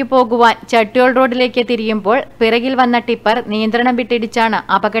ഭാഗത്തേക്ക് പോകുവാൻ ചട്ട്യോൾ റോഡിലേക്ക് തിരിയുമ്പോൾ പിറകിൽ വന്ന ടിപ്പർ നിയന്ത്രണം വിട്ടിടിച്ചാണ്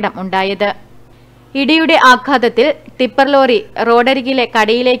അപകടം ഉണ്ടായത്. ഇടിയുടെ ആഘാതത്തിൽ ടിപ്പർ ലോറി റോഡരികിലെ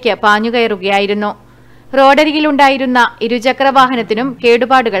കടയിലേക്ക് പാഞ്ഞുകയറുകയായിരുന്നു. റോഡരികിലുണ്ടായിരുന്ന ഇരുചക്ര വാഹനത്തിനും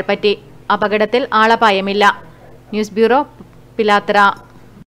കേടുപാടുകൾ പറ്റി. അപകടത്തിൽ ആളപായമില്ല. News bureau, Pilathara.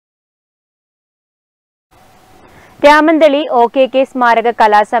 Ramanthali OKK സ്മാരക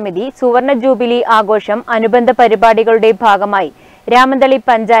കലാസമിതി സുവർണ ജൂബിലി ആഘോഷം അനുബന്ധ പരിപാടികളുടെ ഭാഗമായി രാമന്തളി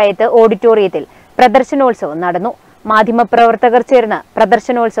പഞ്ചായത്ത് ഓഡിറ്റോറിയത്തിൽ പ്രദർശനോത്സവം നടന്നു. മാധ്യമപ്രവർത്തകർ ചേർന്ന്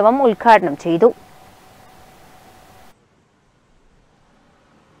പ്രദർശനോത്സവം ഉദ്ഘാടനം ചെയ്തു.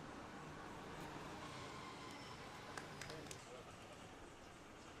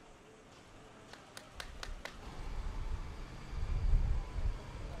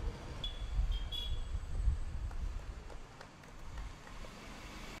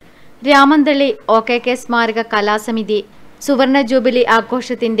 രാമന്തളി OKK സ്മാരക കലാസമിതി സുവർണ ജൂബിലി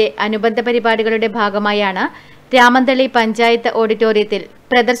ആഘോഷത്തിന്റെ അനുബന്ധ പരിപാടികളുടെ ഭാഗമായാണ് രാമന്തളി പഞ്ചായത്ത് ഓഡിറ്റോറിയത്തിൽ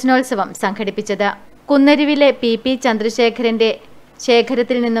പ്രദർശനോത്സവം സംഘടിപ്പിച്ചത്. കുന്നരുവിലെ PP ചന്ദ്രശേഖരന്റെ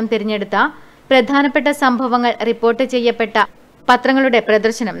ശേഖരത്തിൽ നിന്നും തിരഞ്ഞെടുത്ത പ്രധാനപ്പെട്ട സംഭവങ്ങൾ റിപ്പോർട്ട് ചെയ്യപ്പെട്ട പത്രങ്ങളുടെ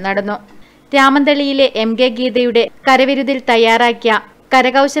പ്രദർശനം നടന്നു. രാമന്തളിയിലെ MK ഗീതയുടെ കരവിരുതിൽ തയ്യാറാക്കിയ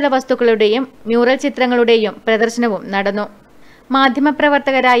കരകൗശല വസ്തുക്കളുടെയും മ്യൂറൽ ചിത്രങ്ങളുടെയും പ്രദർശനവും നടന്നു.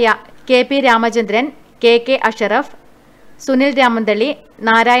 മാധ്യമപ്രവർത്തകരായ KP Ramachandran, KK Ashraf, Sunil Ramanthali,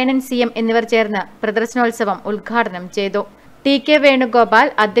 Narayanan CM എന്നിവർ ചേർന്ന് പ്രദർശനോത്സവം ഉദ്ഘാടനം ചെയ്തു. TK വേണുഗോപാൽ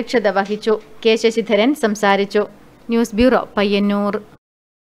അധ്യക്ഷത വഹിച്ചു. K ശശിധരൻ സംസാരിച്ചു. News bureau, Payyanur.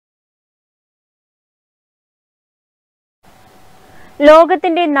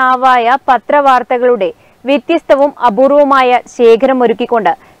 ലോകത്തിന്റെ നാവായ പത്രവാർത്തകളുടെ വ്യത്യസ്തവും അപൂർവമായ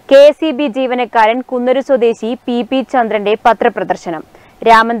ശേഖരമൊരുക്കിക്കൊണ്ട് KSEB ജീവനക്കാരൻ കുന്നൂരു സ്വദേശി PP ചന്ദ്രന്റെ പത്രപ്രദർശനം.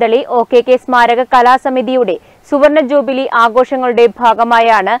 രാമന്തളി OKK സ്മാരക കലാസമിതിയുടെ സുവർണ ജൂബിലി ആഘോഷങ്ങളുടെ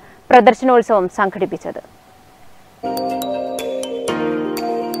ഭാഗമായാണ് പ്രദർശനോത്സവം സംഘടിപ്പിച്ചത്.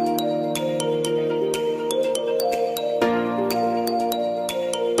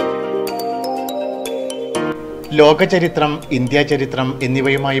 ലോകചരിത്രം, ഇന്ത്യാ ചരിത്രം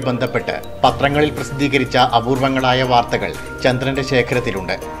എന്നിവയുമായി ബന്ധപ്പെട്ട് പത്രങ്ങളിൽ പ്രസിദ്ധീകരിച്ച അപൂർവങ്ങളായ വാർത്തകൾ ചന്ദ്രന്റെ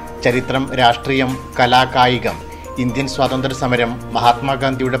ശേഖരത്തിലുണ്ട്. ചരിത്രം, രാഷ്ട്രീയം, കലാ, കായികം, ഇന്ത്യൻ സ്വാതന്ത്ര്യ സമരം,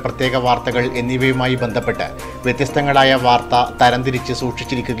 മഹാത്മാഗാന്ധിയുടെ പ്രത്യേക വാർത്തകൾ എന്നിവയുമായി ബന്ധപ്പെട്ട് വ്യത്യസ്തങ്ങളായ വാർത്ത തരംതിരിച്ച്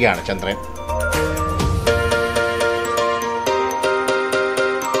സൂക്ഷിച്ചിരിക്കുകയാണ് ചന്ദ്രൻ.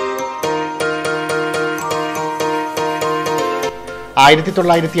 ആയിരത്തി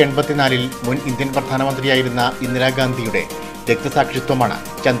 1984 മുൻ ഇന്ത്യൻ പ്രധാനമന്ത്രിയായിരുന്ന ഇന്ദിരാഗാന്ധിയുടെ രക്തസാക്ഷിത്വമാണ്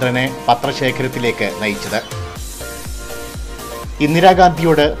ചന്ദ്രനെ പത്രശേഖരത്തിലേക്ക് നയിച്ചത്.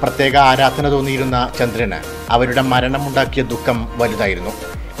 ഇന്ദിരാഗാന്ധിയോട് പ്രത്യേക ആരാധന തോന്നിയിരുന്ന ചന്ദ്രന് അവരുടെ മരണമുണ്ടാക്കിയ ദുഃഖം വലുതായിരുന്നു.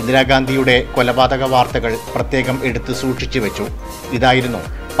 ഇന്ദിരാഗാന്ധിയുടെ കൊലപാതക വാർത്തകൾ പ്രത്യേകം എടുത്ത് സൂക്ഷിച്ചു വെച്ചു. ഇതായിരുന്നു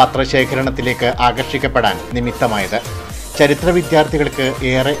പത്രശേഖരണത്തിലേക്ക് ആകർഷിക്കപ്പെടാൻ നിമിത്തമായത്. ചരിത്ര വിദ്യാർത്ഥികൾക്ക്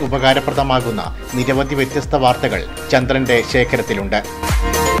ഏറെ ഉപകാരപ്രദമാകുന്ന നിരവധി വ്യത്യസ്ത വാർത്തകൾ ചന്ദ്രന്റെ ശേഖരത്തിലുണ്ട്.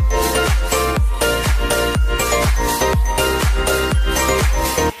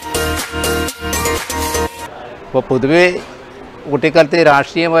 അപ്പോൾ പൊതുവേ കുട്ടിക്കാലത്ത്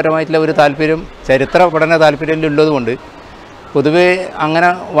രാഷ്ട്രീയപരമായിട്ടുള്ള ഒരു താല്പര്യം, ചരിത്ര പഠന താല്പര്യം ഉള്ളതുകൊണ്ട് പൊതുവേ അങ്ങനെ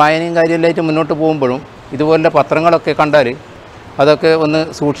വായനയും കാര്യമെല്ലായിട്ട് മുന്നോട്ട് പോകുമ്പോഴും ഇതുപോലുള്ള പത്രങ്ങളൊക്കെ കണ്ടാൽ അതൊക്കെ ഒന്ന്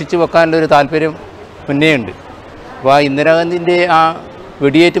സൂക്ഷിച്ചു വെക്കാനുള്ളൊരു താല്പര്യം മുന്നേയുണ്ട്. അപ്പോൾ ആ ഇന്ദിരാഗാന്ധിൻ്റെ ആ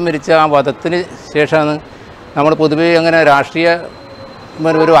വെടിയേറ്റ് മരിച്ച ആ വധത്തിന് ശേഷമാണ് നമ്മൾ പൊതുവേ അങ്ങനെ രാഷ്ട്രീയ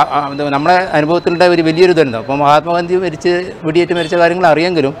ഒരു നമ്മളെ അനുഭവത്തിലുണ്ടായ ഒരു വലിയൊരു ദുരന്തം. അപ്പോൾ മഹാത്മാഗാന്ധി വെടിയേറ്റ് മരിച്ച കാര്യങ്ങൾ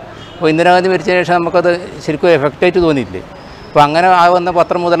അറിയെങ്കിലും അപ്പോൾ ഇന്ദിരാഗാന്ധി മരിച്ച ശേഷം നമുക്കത് ശരിക്കും എഫക്റ്റായിട്ട് തോന്നിയിട്ടില്ലേ. അപ്പോൾ അങ്ങനെ ആ വന്ന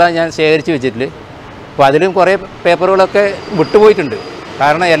പത്രം മുതലാണ് ഞാൻ ശേഖരിച്ച് വെച്ചിട്ടില്ല. അപ്പോൾ അതിലും കുറേ പേപ്പറുകളൊക്കെ വിട്ടുപോയിട്ടുണ്ട്.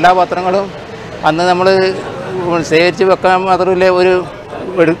 കാരണം എല്ലാ പത്രങ്ങളും അന്ന് നമ്മൾ ശേഖരിച്ച് വെക്കാൻ മാത്രമല്ല, ഒരു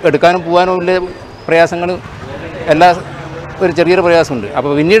എടുക്കാനും പോകാനും ഉള്ള പ്രയാസങ്ങൾ ഒരു ചെറിയൊരു പ്രയാസമുണ്ട്.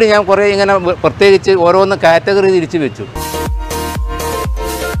 അപ്പോൾ പിന്നീട് ഞാൻ കുറേ ഇങ്ങനെ പ്രത്യേകിച്ച് ഓരോന്ന് കാറ്റഗറി തിരിച്ച് വെച്ചു.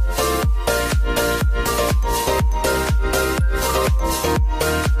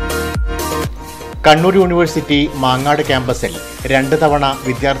 കണ്ണൂർ യൂണിവേഴ്സിറ്റി മാങ്ങാട് ക്യാമ്പസിൽ 2 തവണ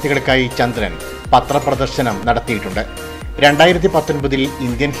വിദ്യാർത്ഥികൾക്കായി ചന്ദ്രൻ പത്രപ്രദർശനം നടത്തിയിട്ടുണ്ട്. 2019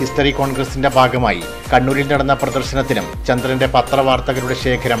 ഇന്ത്യൻ ഹിസ്റ്ററി കോൺഗ്രസിന്റെ ഭാഗമായി കണ്ണൂരിൽ നടന്ന പ്രദർശനത്തിലും ചന്ദ്രന്റെ പത്രവാർത്തകളുടെ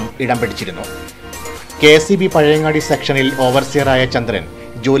ശേഖരം ഇടം പിടിച്ചിരുന്നു. KSEB പഴയങ്ങാടി സെക്ഷനിൽ ഓവർസിയറായ ചന്ദ്രൻ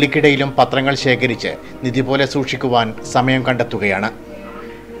ജോലിക്കിടയിലും പത്രങ്ങൾ ശേഖരിച്ച് നിധി പോലെ സൂക്ഷിക്കുവാൻ സമയം കണ്ടെത്തുകയാണ്.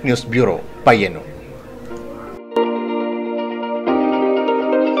 News bureau, Payyanur.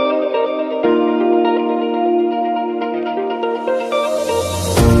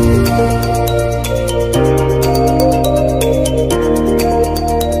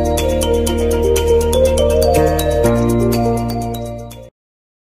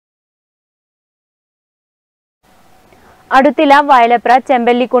 അടുത്തില വയലപ്ര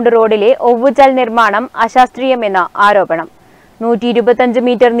ചെമ്പല്ലിക്കുണ്ട് റോഡിലെ ഒവ്വുചാൽ നിർമ്മാണം അശാസ്ത്രീയമെന്ന ആരോപണം. 125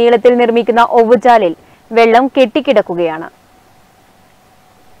 മീറ്റർ നീളത്തിൽ നിർമ്മിക്കുന്ന ഒവ്വുചാലിൽ വെള്ളം കെട്ടിക്കിടക്കുകയാണ്.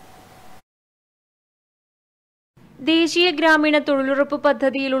 ദേശീയ ഗ്രാമീണ തൊഴിലുറപ്പ്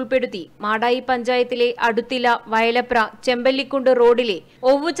പദ്ധതിയിൽ ഉൾപ്പെടുത്തി മാടായി പഞ്ചായത്തിലെ അടുത്തില വയലപ്ര ചെമ്പല്ലിക്കുണ്ട് റോഡിലെ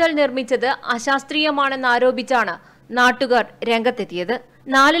ഒവ്വുചാൽ നിർമ്മിച്ചത് അശാസ്ത്രീയമാണെന്നാരോപിച്ചാണ് നാട്ടുകാർ രംഗത്തെത്തിയത്.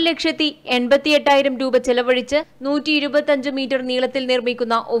 4,88,000 രൂപ ചെലവഴിച്ച് 125 മീറ്റർ നീളത്തിൽ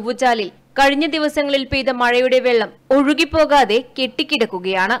നിർമ്മിക്കുന്ന ഒവ്വുചാലിൽ കഴിഞ്ഞ ദിവസങ്ങളിൽ പെയ്ത മഴയുടെ വെള്ളം ഒഴുകിപ്പോകാതെ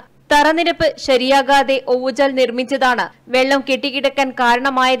കെട്ടിക്കിടക്കുകയാണ്. തറനിരപ്പ് ശരിയാകാതെ ഒവ്വുചാൽ നിർമ്മിച്ചതാണ് വെള്ളം കെട്ടിക്കിടക്കാൻ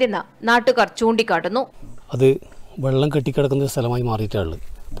കാരണമായതെന്ന് നാട്ടുകാർ ചൂണ്ടിക്കാട്ടുന്നു. അത് വെള്ളം കെട്ടിക്കിടക്കുന്ന ഒരു സ്ഥലമായി മാറിയിട്ടുള്ളത്.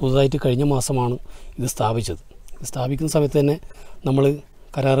 പുതുതായിട്ട് കഴിഞ്ഞ മാസമാണ് ഇത് സ്ഥാപിച്ചത്. സ്ഥാപിക്കുന്ന സമയത്ത് തന്നെ നമ്മൾ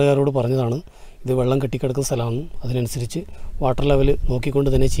കരാറുകാരോട് പറഞ്ഞതാണ് ഇത് വെള്ളം കെട്ടിക്കിടക്കുന്ന സ്ഥലമാണ്, അതിനനുസരിച്ച് വാട്ടർ ലെവൽ നോക്കിക്കൊണ്ട്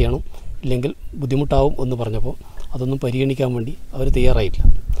തന്നെ ചെയ്യണം, ഇല്ലെങ്കിൽ ബുദ്ധിമുട്ടാവും എന്ന് പറഞ്ഞപ്പോൾ അതൊന്നും പരിഗണിക്കാൻ വേണ്ടി അവർ തയ്യാറായിട്ടില്ല.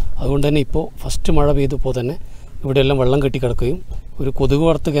 അതുകൊണ്ട് തന്നെ ഇപ്പോൾ ഫസ്റ്റ് മഴ പെയ്തപ്പോൾ തന്നെ ഇവിടെയെല്ലാം വെള്ളം കെട്ടിക്കിടക്കുകയും ഒരു കൊതുക്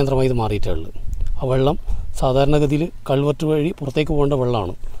വളർത്ത് കേന്ദ്രമായി ഇത് മാറിയിട്ടുള്ളത്. ആ വെള്ളം സാധാരണഗതിയിൽ കൾവെർട്ട് വഴി പുറത്തേക്ക് പോകേണ്ട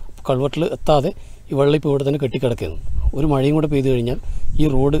വെള്ളമാണ്. കൾവെർട്ടിൽ എത്താതെ ഈ വെള്ളം ഇപ്പോൾ ഇവിടെ തന്നെ കെട്ടിക്കിടക്കുന്നു. ഒരു മഴയും കൂടെ പെയ്തു കഴിഞ്ഞാൽ ഈ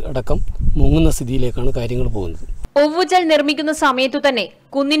റോഡ് അടക്കം മുങ്ങുന്ന സ്ഥിതിയിലേക്കാണ് കാര്യങ്ങൾ പോകുന്നത്. ഒവ്വുചാൽ നിർമ്മിക്കുന്ന സമയത്തു തന്നെ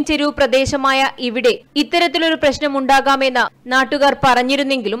കുന്നിൻ ചെരുവ് പ്രദേശമായ ഇവിടെ ഇത്തരത്തിലൊരു പ്രശ്നമുണ്ടാകാമെന്ന് നാട്ടുകാർ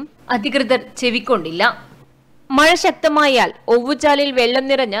പറഞ്ഞിരുന്നെങ്കിലും അധികൃതർ ചെവിക്കൊണ്ടില്ല. മഴ ശക്തമായാൽ ഒവ്വുചാലിൽ വെള്ളം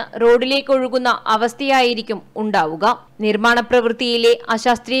നിറഞ്ഞ് റോഡിലേക്ക് ഒഴുകുന്ന അവസ്ഥയായിരിക്കും ഉണ്ടാവുക. നിർമ്മാണ പ്രവൃത്തിയിലെ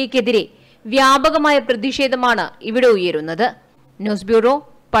അശാസ്ത്രീയക്കെതിരെ വ്യാപകമായ പ്രതിഷേധമാണ് ഇവിടെ ഉയരുന്നത്. News bureau,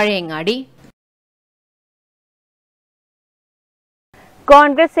 Pazhayangadi.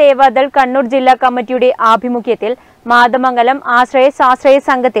 കോൺഗ്രസ് സേവാദൾ കണ്ണൂർ ജില്ലാ കമ്മിറ്റിയുടെ ആഭിമുഖ്യത്തിൽ മാതമംഗലം ആശ്രയ സ്വാശ്രയ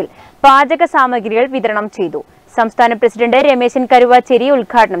സംഘത്തിൽ പാചക സാമഗ്രികൾ വിതരണം ചെയ്തു. സംസ്ഥാന പ്രസിഡന്റ് രമേശൻ കരുവാച്ചേരി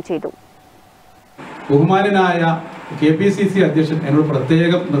ഉദ്ഘാടനം ചെയ്തു. ബഹുമാനനായ KPCC അധ്യക്ഷൻ എന്നോട്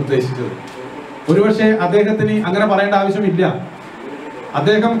പ്രത്യേകം നിർദ്ദേശിച്ചത്, ഒരുപക്ഷെ അദ്ദേഹത്തിന് അങ്ങനെ പറയേണ്ട ആവശ്യമില്ല,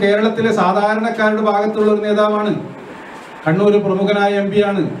 അദ്ദേഹം കേരളത്തിലെ സാധാരണക്കാരുടെ ഭാഗത്തുള്ള ഒരു നേതാവാണ്, കണ്ണൂർ പ്രമുഖനായ MP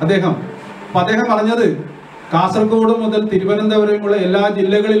ആണ് അദ്ദേഹം. അപ്പം അദ്ദേഹം പറഞ്ഞത് കാസർഗോഡ് മുതൽ തിരുവനന്തപുരമുള്ള എല്ലാ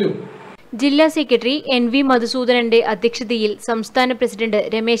ജില്ലകളിലും. ജില്ലാ സെക്രട്ടറി NV മധുസൂദനന്റെ അധ്യക്ഷതയിൽ സംസ്ഥാന പ്രസിഡന്റ്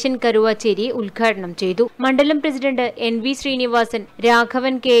രമേശൻ കരുവാച്ചേരി ഉദ്ഘാടനം ചെയ്തു. മണ്ഡലം president NV Sreenivasan,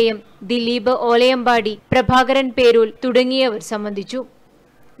 Raghavan KM, Dileep Olayampadi, Prabhakaran Perul തുടങ്ങിയവർ സംബന്ധിച്ചു.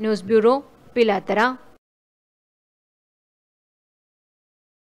 News bureau, Pilathara.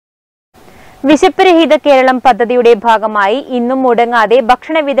 വിശപ്പ് രഹിത കേരളം പദ്ധതിയുടെ ഭാഗമായി ഇന്നും മുടങ്ങാതെ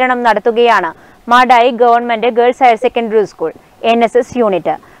ഭക്ഷണ വിതരണം നടത്തുകയാണ് Madayi government girls higher secondary school NSS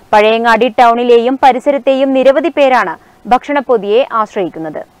unit. Pazhayangadi ടൗണിലെയും പരിസരത്തെയും നിരവധി പേരാണ് ഭക്ഷണപ്പൊതിയെ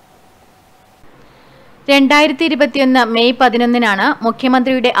ആശ്രയിക്കുന്നത്. 2021 മെയ് 11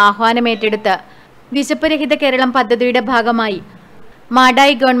 മുഖ്യമന്ത്രിയുടെ ആഹ്വാനമേറ്റെടുത്ത് വിശപ്പ് രഹിത കേരളം പദ്ധതിയുടെ ഭാഗമായി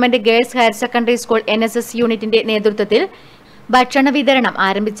Madayi government girls higher secondary school NSS യൂണിറ്റിന്റെ നേതൃത്വത്തിൽ ഭക്ഷണ വിതരണം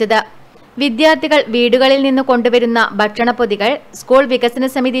ആരംഭിച്ചത്. വിദ്യാർത്ഥികൾ വീടുകളിൽ നിന്ന് കൊണ്ടുവരുന്ന ഭക്ഷണപ്പൊതികൾ സ്കൂൾ വികസന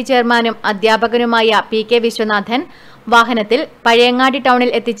സമിതി ചെയർമാനും അധ്യാപകനുമായ PK വിശ്വനാഥൻ വാഹനത്തിൽ പഴയങ്ങാടി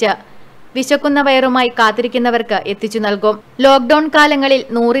ടൗണിൽ എത്തിച്ച് വിശക്കുന്ന വയറുമായി കാത്തിരിക്കുന്നവർക്ക് എത്തിച്ചു നൽകും. ലോക്ഡൌൺ കാലങ്ങളിൽ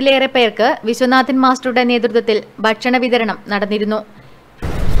 100-ലേറെ പേർക്ക് വിശ്വനാഥൻ മാസ്റ്ററുടെ നേതൃത്വത്തിൽ ഭക്ഷണ വിതരണം നടന്നിരുന്നു.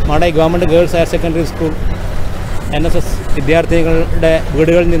 Madayi government girls higher secondary school NSS വിദ്യാർത്ഥികളുടെ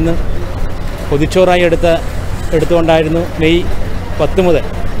വീടുകളിൽ നിന്ന് പൊതിച്ചോറായി എടുത്തുകൊണ്ടായിരുന്നു മെയ് 10 മുതൽ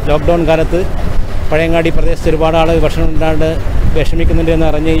ലോക്ക്ഡൗൺ കാലത്ത് പഴയങ്ങാടി പ്രദേശത്ത് ഒരുപാട് ആളുകൾ ഭക്ഷണം ഉണ്ടാണ്ട് വിഷമിക്കുന്നുണ്ട് എന്ന്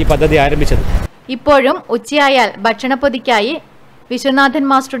അറിഞ്ഞ് ഈ പദ്ധതി ആരംഭിച്ചത്. ഇപ്പോഴും ഉച്ചയായാൽ ഭക്ഷണപ്പൊതിക്കായി വിശ്വനാഥൻ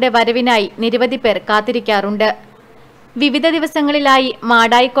മാസ്റ്ററുടെ വരവിനായി നിരവധി പേർ കാത്തിരിക്കാറുണ്ട്. വിവിധ ദിവസങ്ങളിലായി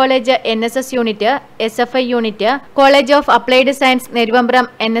Madayi college NSS unit, SFI unit, college of applied science Neruvambram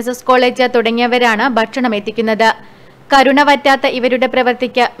NSS college തുടങ്ങിയവരാണ് ഭക്ഷണം എത്തിക്കുന്നത്. കരുണ വറ്റാത്ത ഇവരുടെ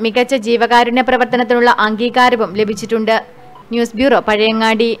പ്രവൃത്തിക്ക് മികച്ച ജീവകാരുണ്യ പ്രവർത്തനത്തിനുള്ള അംഗീകാരവും ലഭിച്ചിട്ടുണ്ട്. News bureau,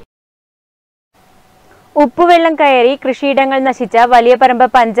 Pazhayangadi. ഉപ്പുവെള്ളം കയറി കൃഷിയിടങ്ങൾ നശിച്ച വലിയപറമ്പ്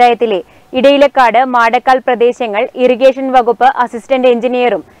പഞ്ചായത്തിലെ ഇടയിലക്കാട്, മാടക്കാൽ പ്രദേശങ്ങൾ ഇറിഗേഷൻ വകുപ്പ് അസിസ്റ്റന്റ്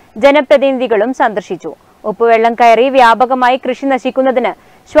എഞ്ചിനീയറും ജനപ്രതിനിധികളും സന്ദർശിച്ചു. ഉപ്പുവെള്ളം കയറി വ്യാപകമായി കൃഷി നശിക്കുന്നതിന്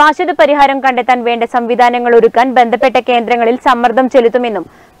ശാശ്വത പരിഹാരം കണ്ടെത്താൻ വേണ്ട സംവിധാനങ്ങൾ ഒരുക്കാൻ ബന്ധപ്പെട്ട കേന്ദ്രങ്ങളിൽ സമ്മർദ്ദം ചെലുത്തുമെന്നും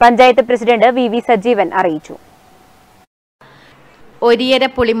പഞ്ചായത്ത് പ്രസിഡന്റ് വി സജീവൻ അറിയിച്ചു. ഒരിയര,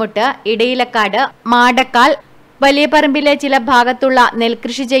 പുളിമുട്ട്, ഇടയിലക്കാട്, മാടക്കാൽ, വലിയ പറമ്പിലെ ചില ഭാഗത്തുള്ള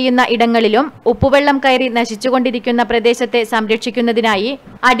നെൽകൃഷി ചെയ്യുന്ന ഇടങ്ങളിലും ഉപ്പുവെള്ളം കയറി നശിച്ചുകൊണ്ടിരിക്കുന്ന പ്രദേശത്തെ സംരക്ഷിക്കുന്നതിനായി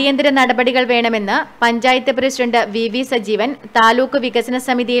അടിയന്തര നടപടികൾ വേണമെന്ന് പഞ്ചായത്ത് പ്രസിഡന്റ് വി സജീവൻ താലൂക്ക് വികസന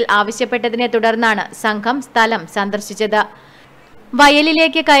സമിതിയിൽ ആവശ്യപ്പെട്ടതിനെ തുടർന്നാണ് സംഘം സ്ഥലം സന്ദർശിച്ചത്.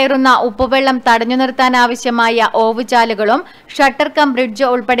 വയലിലേക്ക് കയറുന്ന ഉപ്പുവെള്ളം തടഞ്ഞു നിർത്താനാവശ്യമായ ഓവുചാലുകളും ഷട്ടർ കം ബ്രിഡ്ജ്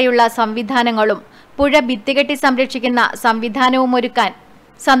ഉൾപ്പെടെയുള്ള സംവിധാനങ്ങളും പുഴ ഭിത്തികെട്ടി സംരക്ഷിക്കുന്ന സംവിധാനവും ഒരുക്കാൻ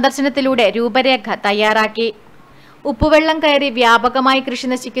സന്ദർശനത്തിലൂടെ രൂപരേഖ തയ്യാറാക്കി. ഉപ്പുവെള്ളം കയറി വ്യാപകമായി കൃഷി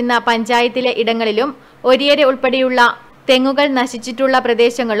നശിക്കുന്ന പഞ്ചായത്തിലെ ഇടങ്ങളിലും ഒരിയര ഉൾപ്പെടെയുള്ള തെങ്ങുകൾ നശിച്ചിട്ടുള്ള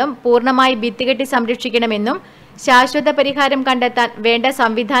പ്രദേശങ്ങളും പൂർണ്ണമായി ഭിത്തികെട്ടി സംരക്ഷിക്കണമെന്നും ശാശ്വത പരിഹാരം കണ്ടെത്താൻ വേണ്ട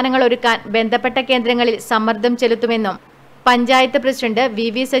സംവിധാനങ്ങൾ ഒരുക്കാൻ ബന്ധപ്പെട്ട കേന്ദ്രങ്ങളിൽ സമ്മർദ്ദം ചെലുത്തുമെന്നും പഞ്ചായത്ത് പ്രസിഡന്റ്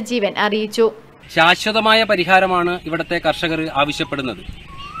വി സജീവൻ അറിയിച്ചു. ശാശ്വതമായ പരിഹാരമാണ് ഇവിടുത്തെ കർഷകർ ആവശ്യപ്പെടുന്നത്.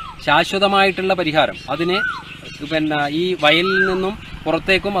 ശാശ്വതമായിട്ടുള്ള പരിഹാരം അതിന് ഈ വയലിൽ നിന്നും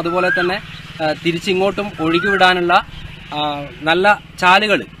പുറത്തേക്കും അതുപോലെ തന്നെ തിരിച്ചിങ്ങോട്ടും ഒഴുകിവിടാനുള്ള നല്ല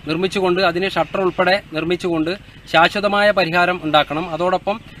ചാലുകൾ നിർമ്മിച്ചുകൊണ്ട് അതിന് ഷട്ടർ ഉൾപ്പെടെ നിർമ്മിച്ചുകൊണ്ട് ശാശ്വതമായ പരിഹാരം ഉണ്ടാക്കണം.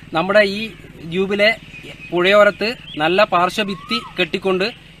 അതോടൊപ്പം നമ്മുടെ ഈ ദ്വീപിലെ പുഴയോരത്ത് നല്ല പാർശ്വഭിത്തി കെട്ടിക്കൊണ്ട്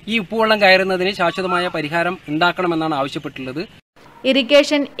ഈ ഉപ്പുവെള്ളം കയറുന്നതിന് ശാശ്വതമായ പരിഹാരം ഉണ്ടാക്കണമെന്നാണ് ആവശ്യപ്പെട്ടുള്ളത്.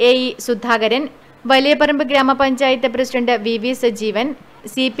 ഇറിഗേഷൻ AE സുധാകരൻ, വലിയപറമ്പ് ഗ്രാമപഞ്ചായത്ത് president V Sajeevan,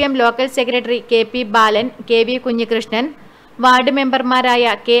 CPM local secretary KP ബാലൻ, KV കുഞ്ഞികൃഷ്ണൻ, വാർഡ് മെമ്പർമാരായ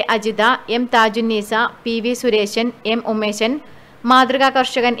K Ajitha, M Thajunnisa, PV Sureshan, M Umeshan, മാതൃകാ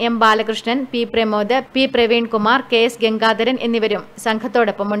കർഷകൻ M Balakrishnan, P Pramod, P Praveenkumar, KS Gangadharan എന്നിവരും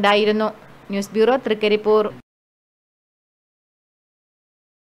സംഘത്തോടൊപ്പമുണ്ടായിരുന്നു. News bureau, Trikaripur.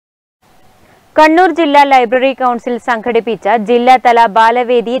 കണ്ണൂർ ജില്ലാ ലൈബ്രറി കൌൺസിൽ സംഘടിപ്പിച്ച ജില്ലാതല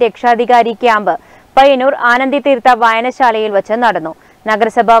ബാലവേദി രക്ഷാധികാരി ക്യാമ്പ് പയ്യന്നൂർ ആനന്ദി തീർത്ഥ വായനശാലയിൽ വച്ച് നടന്നു.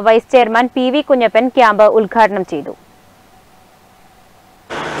 നഗരസഭ vice chairman PV Kunjappan camp ഉദ്ഘാടനം ചെയ്തു.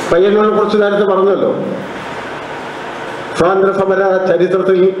 പയ്യന്നൂർ കുറച്ചു നേരത്തെ പറഞ്ഞല്ലോ, സ്വാതന്ത്ര്യസമര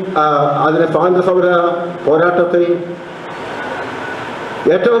ചരിത്രത്തിൽ സ്വാതന്ത്ര്യസമര പോരാട്ടത്തിൽ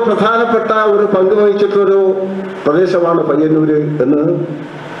ഏറ്റവും പ്രധാനപ്പെട്ട ഒരു പങ്ക് വഹിച്ചിട്ടൊരു പ്രദേശമാണ് പയ്യന്നൂര് എന്ന്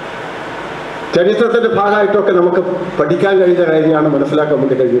ചരിത്രത്തിന്റെ ഭാഗമായിട്ടൊക്കെ നമുക്ക് പഠിക്കാൻ കഴിഞ്ഞ കാര്യമാണ്, മനസ്സിലാക്കാൻ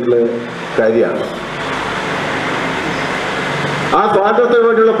വേണ്ടി കഴിഞ്ഞിട്ടുള്ള കാര്യമാണ്. ആ സ്വാതന്ത്ര്യത്തിന്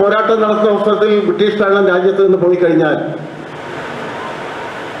വേണ്ടിയുള്ള പോരാട്ടം നടത്തുന്ന അവസരത്തിൽ ബ്രിട്ടീഷ് ഭരണം രാജ്യത്ത് നിന്ന് പോയി കഴിഞ്ഞാൽ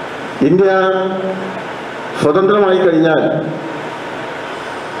ഇന്ത്യ സ്വതന്ത്രമായി കഴിഞ്ഞാൽ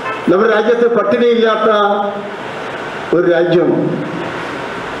നമ്മുടെ രാജ്യത്ത് പട്ടിണിയില്ലാത്ത ഒരു രാജ്യം,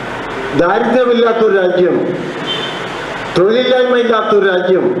 ദാരിദ്ര്യമില്ലാത്തൊരു രാജ്യം, തൊഴിലില്ലായ്മയില്ലാത്തൊരു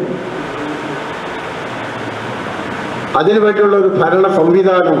രാജ്യം, അതിനുവേണ്ടിയുള്ള ഒരു ഭരണ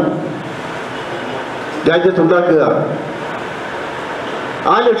സംവിധാനം രാജ്യത്തുണ്ടാക്കുക,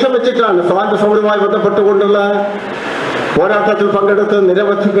 ആ ലക്ഷ്യം വെച്ചിട്ടാണ് സ്വാതന്ത്ര്യ സമരവുമായി ബന്ധപ്പെട്ടുകൊണ്ടുള്ള പോരാട്ടത്തിൽ പങ്കെടുത്ത്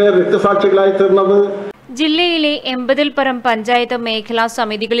നിരവധി പേർ രക്തസാക്ഷികളായി തീർന്നത്. ജില്ലയിലെ 80-ൽ പരം പഞ്ചായത്ത് മേഖലാ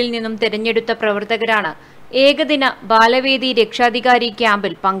സമിതികളിൽ നിന്നും തിരഞ്ഞെടുത്ത പ്രവർത്തകരാണ് ഏകദിന ബാലവേദി രക്ഷാധികാരി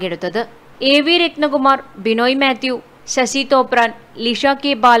ക്യാമ്പിൽ പങ്കെടുത്തത്. AV രത്നകുമാർ, ബിനോയ് മാത്യു, ശശി തോപ്രാൻ, ലിഷ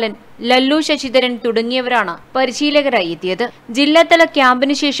K ബാലൻ, ലല്ലു ശശിധരൻ തുടങ്ങിയവരാണ് പരിശീലകരായി എത്തിയത്. ജില്ലാതല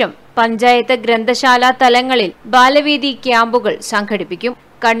ക്യാമ്പിന് ശേഷം പഞ്ചായത്ത് ഗ്രന്ഥശാല തലങ്ങളിൽ ബാലവേദി ക്യാമ്പുകൾ സംഘടിപ്പിക്കും.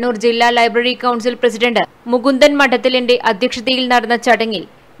 കണ്ണൂർ ജില്ലാ ലൈബ്രറി കൌൺസിൽ പ്രസിഡന്റ് മുകുന്ദൻ മഠത്തിലിന്റെ അധ്യക്ഷതയിൽ നടന്ന ചടങ്ങിൽ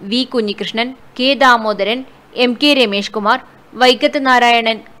V Kunhikrishnan, K Damodaran, MK Ramesh Kumar, വൈക്കത്ത്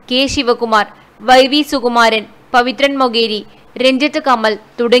നാരായണൻ, K ശിവകുമാർ, YV സുകുമാരൻ, പവിത്രൻ മൊകേരി, രഞ്ജിത്ത് കമൽ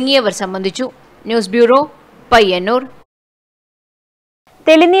തുടങ്ങിയവർ സംബന്ധിച്ചു. News bureau, Payyanur.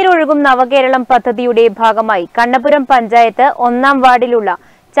 തെളിനീരൊഴുകും നവകേരളം പദ്ധതിയുടെ ഭാഗമായി കണ്ണപുരം പഞ്ചായത്ത് 1-ാം വാർഡിലുള്ള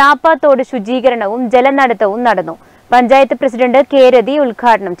ചാപ്പാത്തോട് ശുചീകരണവും ജലനടത്തവും നടന്നു. പഞ്ചായത്ത് പ്രസിഡന്റ് K രതി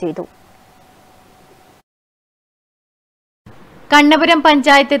ഉദ്ഘാടനം ചെയ്തു. കണ്ണപുരം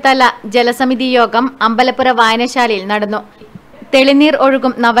പഞ്ചായത്ത് തല ജലസമിതി യോഗം അമ്പലപ്പുറ വായനശാലയിൽ നടന്നു. തെളിനീർ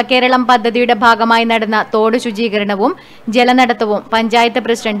ഒഴുകും നവകേരളം പദ്ധതിയുടെ ഭാഗമായി നടന്ന തോട് ശുചീകരണവും ജലനടത്തവും പഞ്ചായത്ത്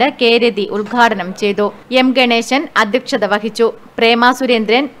പ്രസിഡന്റ് K രതി ഉദ്ഘാടനം ചെയ്തു. M ഗണേശൻ അധ്യക്ഷത വഹിച്ചു. പ്രേമ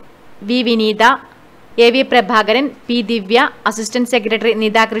സുരേന്ദ്രൻ, V വിനീത, AV പ്രഭാകരൻ, P ദിവ്യ, assistant secretary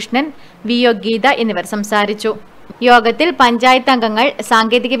Nithakrishnan, VO Geetha എന്നിവർ സംസാരിച്ചു. യോഗത്തിൽ പഞ്ചായത്ത് അംഗങ്ങൾ,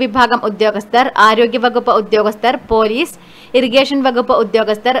 സാങ്കേതിക വിഭാഗം ഉദ്യോഗസ്ഥർ, ആരോഗ്യവകുപ്പ് ഉദ്യോഗസ്ഥർ, പോലീസ്, ഇറിഗേഷൻ വകുപ്പ്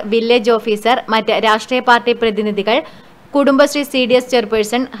ഉദ്യോഗസ്ഥർ, വില്ലേജ് ഓഫീസർ, മറ്റ് രാഷ്ട്രീയ പാർട്ടി പ്രതിനിധികൾ, കുടുംബശ്രീ CDS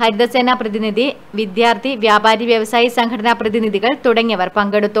ചെയർപേഴ്സൺ, ഹരിതസേന പ്രതിനിധി, വിദ്യാർത്ഥി, വ്യാപാരി വ്യവസായി സംഘടനാ പ്രതിനിധികൾ തുടങ്ങിയവർ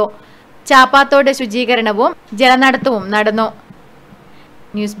പങ്കെടുത്തു. ചാപ്പാത്തോട് ശുചീകരണവും ജലനടത്തവും നടന്നു.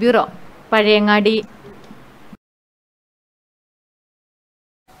 News bureau, Pazhayangadi.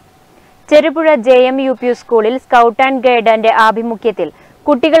 Cherupuzha JMUP സ്കൂളിൽ സ്കൗട്ട് ആൻഡ് ഗൈഡിന്റെ ആഭിമുഖ്യത്തിൽ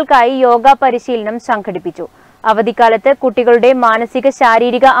കുട്ടികൾക്കായി യോഗ പരിശീലനം സംഘടിപ്പിച്ചു. അവധിക്കാലത്ത് കുട്ടികളുടെ മാനസിക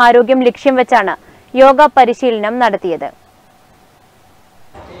ശാരീരിക ആരോഗ്യം ലക്ഷ്യം വെച്ചാണ് യോഗ പരിശീലനം നടത്തിയത്.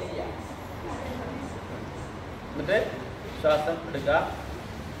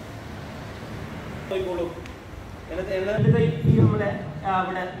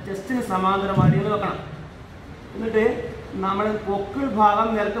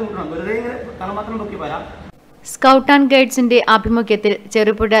 സ്കൗട്ട് ആൻഡ് ഗൈഡ്സിന്റെ ആഭിമുഖ്യത്തിൽ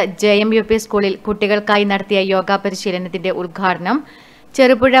ചെറുപുഴ JMUP സ്കൂളിൽ കുട്ടികൾക്കായി നടത്തിയ യോഗ പരിശീലനത്തിന്റെ ഉദ്ഘാടനം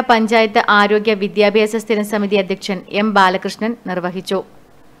ചെറുപുഴ പഞ്ചായത്ത് ആരോഗ്യ വിദ്യാഭ്യാസ സ്ഥിരം സമിതി അധ്യക്ഷൻ M. ബാലകൃഷ്ണൻ നിർവഹിച്ചു.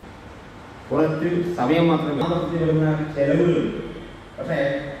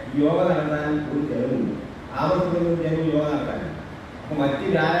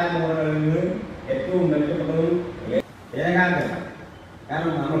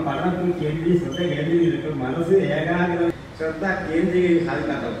 കാരണം നമ്മൾ പഠനത്തിൽ ശ്രദ്ധ കേന്ദ്രീകരിക്കും, മനസ്സ് ഏകാഗ്രത ശ്രദ്ധ കേന്ദ്രീകരിക്കാൻ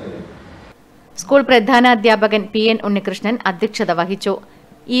സാധിക്കാത്ത സ്കൂൾ പ്രധാന അധ്യാപകൻ PN ഉണ്ണികൃഷ്ണൻ അധ്യക്ഷത വഹിച്ചു.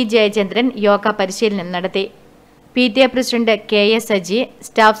 E. ജയചന്ദ്രൻ യോഗ പരിശീലനം നടത്തി. PTA president KS Saji,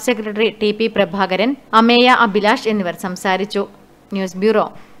 staff secretary TP Prabhakaran, Ameya Abhilash എന്നിവർ സംസാരിച്ചു. News bureau,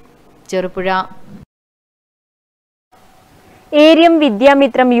 Cherupuzha. ഏരിയം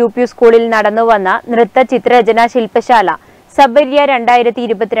Vidyamithram UP സ്കൂളിൽ നടന്നുവന്ന നൃത്ത ചിത്രരചനാ ശില്പശാല സബര്യ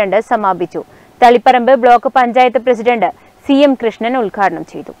 2022 സമാപിച്ചു. Taliparamba block panchayat president CM Krishnan ഉദ്ഘാടനം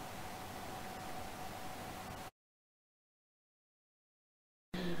ചെയ്തു.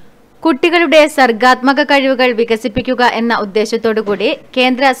 കുട്ടികളുടെ സർഗാത്മക കഴിവുകൾ വികസിപ്പിക്കുക എന്ന ഉദ്ദേശത്തോടുകൂടി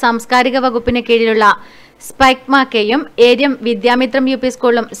കേന്ദ്ര സാംസ്കാരിക വകുപ്പിന് കീഴിലുള്ള സ്പൈക്മാക്കെയും ഏരിയം വിദ്യാമിത്രം UP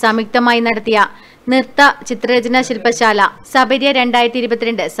സ്കൂളും സംയുക്തമായി നടത്തിയ നൃത്ത ചിത്രരചനാ ശില്പശാല സബര്യ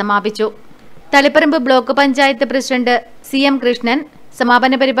 2022 സമാപിച്ചു. Taliparamba block panchayat president CM Krishnan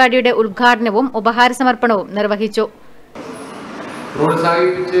സമാപന പരിപാടിയുടെ ഉദ്ഘാടനവും ഉപഹാര സമർപ്പണവും നിർവഹിച്ചു.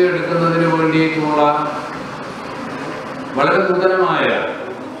 പ്രോത്സാഹിപ്പിച്ച് എടുക്കുന്നതിന് വേണ്ടിയിട്ടുള്ള വളരെ നൂതനമായ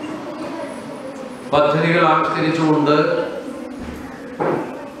പദ്ധതികൾ ആവിഷ്കരിച്ചുകൊണ്ട്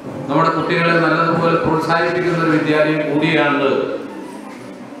നമ്മുടെ കുട്ടികളെ നല്ലതുപോലെ പ്രോത്സാഹിപ്പിക്കുന്ന ഒരു വിദ്യാലയം കൂടിയാണ്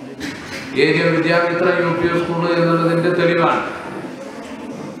ഏരിയ വിദ്യാമിത്ര UP സ്കൂൾ എന്നുള്ളതിന്റെ തെളിവാണ്.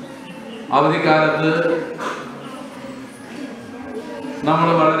 അവധിക്കാലത്ത് നമ്മൾ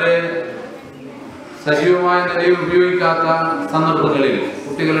വളരെ സജീവമായ നിലയിൽ ഉപയോഗിക്കാത്ത സന്ദർഭങ്ങളിൽ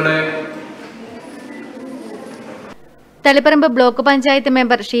കുട്ടികളുടെ തളിപ്പറമ്പ് ബ്ലോക്ക് പഞ്ചായത്ത്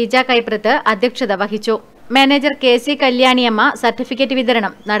മെമ്പർ ഷീജ കൈപ്രത്ത് അധ്യക്ഷത വഹിച്ചു. മാനേജർ KC കല്യാണിയമ്മ സർട്ടിഫിക്കറ്റ്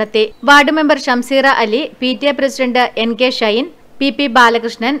വിതരണം നടത്തി. Ward member Shamseera Ali, PTA president NK Shine, PP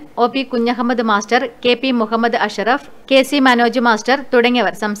Balakrishnan, OP Kunjahammed master, KP Muhammad Ashraf, KC Manoj master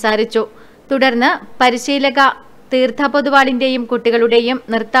തുടങ്ങിയവർ സംസാരിച്ചു. തുടർന്ന് പരിശീലക തീർത്ഥ പൊതുവാളിന്റെയും കുട്ടികളുടെയും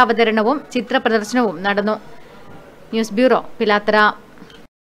നൃത്താവതരണവും ചിത്രപ്രദർശനവും നടന്നു. News bureau, Pilathara.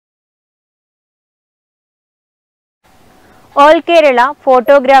 All Kerala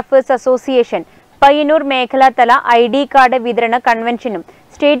photographers association Payyanur മേഖലാതല ID card വിതരണ കൺവെൻഷനും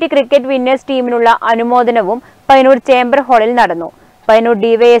state cricket winners ടീമിനുള്ള അനുമോദനവും Payyanur chamber ഹാളിൽ നടന്നു. പയ്യന്നൂർ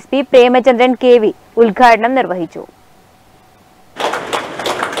DYSP പ്രേമചന്ദ്രൻ KV ഉദ്ഘാടനം നിർവഹിച്ചു.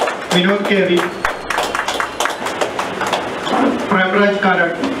 വിനോദ് KV, പ്രേമരാജ്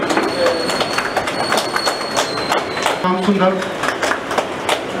കാരട്, സുന്ദർ,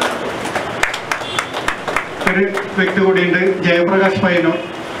 ഒരു വ്യക്തി കൂടിയുണ്ട് ജയപ്രകാശ് പയ്യന്നൂർ.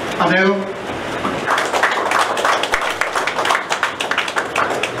 അദ്ദേഹം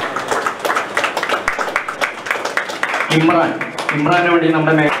ഇമ്രാന് വേണ്ടി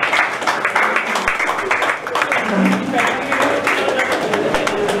നമ്മുടെ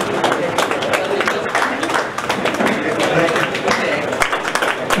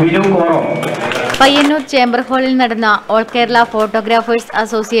പയ്യന്നൂർ ചേംബർ ഹാളിൽ നടന്ന all Kerala photographers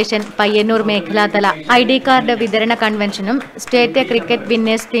association Payyanur മേഖലാതല ID card വിതരണ കൺവെൻഷനും state cricket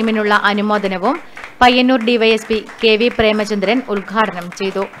winners ടീമിനുള്ള അനുമോദനവും Payyanur DYSP KV Premachandran ഉദ്ഘാടനം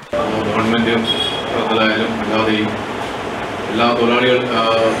ചെയ്തു. ഗവൺമെന്റും എല്ലാ തൊഴിലാളികൾ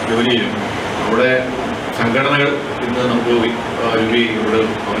ജോലിയിലും അവിടെ സംഘടനകൾ ഇന്ന് നമുക്ക് ഇവിടെ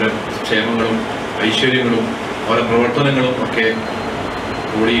അവരുടെ ക്ഷേമങ്ങളും ഐശ്വര്യങ്ങളും അവരുടെ പ്രവർത്തനങ്ങളും ഒക്കെ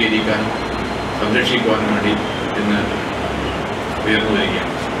ക്രോഡീകരിക്കാനും സംരക്ഷിക്കുവാനും വേണ്ടി ഇന്ന് ഉയർന്നു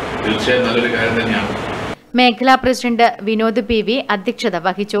വരികയാണ്. തീർച്ചയായും നല്ലൊരു കാര്യം തന്നെയാണ്. മേഖലാ പ്രസിഡന്റ് വിനോദ് PV അധ്യക്ഷത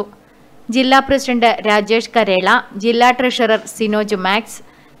വഹിച്ചു. ജില്ലാ പ്രസിഡന്റ് രാജേഷ് കരേള, ജില്ലാ ട്രഷറർ സിനോജ് മാക്സ്,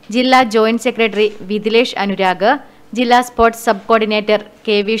 ജില്ലാ ജോയിന്റ് സെക്രട്ടറി വിദിലേഷ് അനുരാഗ്, ജില്ലാ sports sub coordinator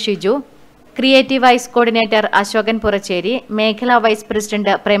KV Shiju, creative vice coordinator Ashokan Puracheri, മേഖലാ വൈസ്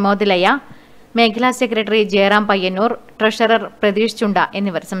പ്രസിഡന്റ് പ്രമോദ് ലയ, മേഖലാ സെക്രട്ടറി ജയറാം പയ്യന്നൂർ, ട്രഷറർ പ്രതീഷ് ചുണ്ട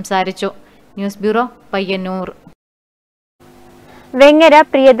എന്നിവർ സംസാരിച്ചു. News bureau, Payyanur. Vengara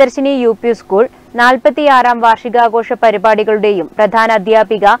Priyadarshini UP school 46-ാം വാർഷികാഘോഷ പരിപാടികളുടെയും പ്രധാന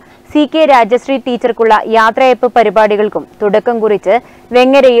അധ്യാപിക CK രാജശ്രീ ടീച്ചർക്കുള്ള യാത്രയയപ്പ് പരിപാടികൾക്കും തുടക്കം കുറിച്ച്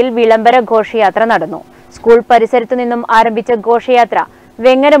വെങ്ങരയിൽ വിളംബര ഘോഷയാത്ര നടന്നു. സ്കൂൾ പരിസരത്തു നിന്നും ആരംഭിച്ച ഘോഷയാത്ര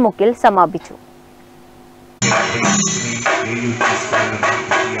വെങ്ങര മുക്കിൽ സമാപിച്ചു.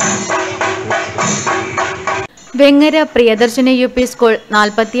 വെങ്ങര പ്രിയദർശിനി UP സ്കൂൾ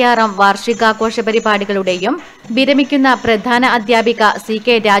 46-ാം വാർഷികാഘോഷ പരിപാടികളുടെയും വിരമിക്കുന്ന പ്രധാന അധ്യാപിക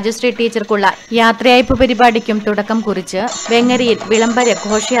CK രാജശ്രീ ടീച്ചർക്കുള്ള യാത്രയയപ്പ് പരിപാടിക്കും തുടക്കം കുറിച്ച് വെങ്ങരയിൽ വിളംബര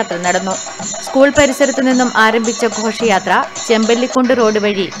ഘോഷയാത്ര നടന്നു. സ്കൂൾ പരിസരത്തു നിന്നും ആരംഭിച്ച ഘോഷയാത്ര ചെമ്പല്ലിക്കുണ്ട് റോഡ്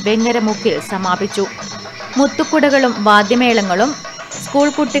വഴി വെങ്ങര മുക്കിൽ സമാപിച്ചു. മുത്തുക്കുടകളും വാദ്യമേളങ്ങളും സ്കൂൾ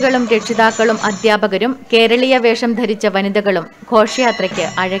കുട്ടികളും രക്ഷിതാക്കളും അധ്യാപകരും കേരളീയ വേഷം ധരിച്ച വനിതകളും ഘോഷയാത്രയ്ക്ക്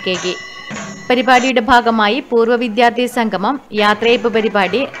അഴകേകി. പരിപാടിയുടെ ഭാഗമായി പൂർവ്വ വിദ്യാർത്ഥി സംഗമം, യാത്രയയപ്പ്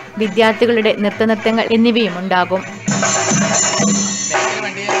പരിപാടി, വിദ്യാർത്ഥികളുടെ നൃത്തനൃത്യങ്ങൾ എന്നിവയും ഉണ്ടാകും.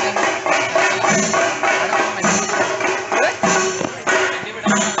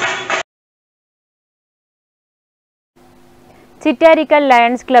 Chittarikkal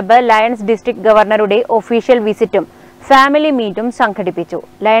lions club lions district ഗവർണറുടെ ഒഫീഷ്യൽ വിസിറ്റും ഫാമിലി മീറ്റും സംഘടിപ്പിച്ചു.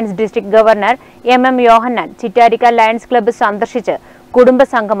 ലയൺസ് ഡിസ്ട്രിക്ട് ഗവർണർ MM യോഹന്നാൻ ചിറ്റാരിക്കൽ ലയൺസ് ക്ലബ്ബ് സന്ദർശിച്ച് കുടുംബ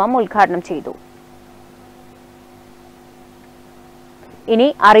സംഗമം ഉദ്ഘാടനം ചെയ്തു. ഇനി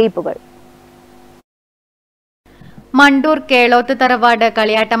അറിയിപ്പുകൾ. മണ്ടൂർ കേളോത്ത് തറവാട്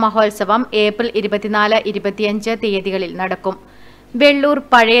കളിയാട്ട മഹോത്സവം ഏപ്രിൽ 24-25 തീയതികളിൽ നടക്കും. വെള്ളൂർ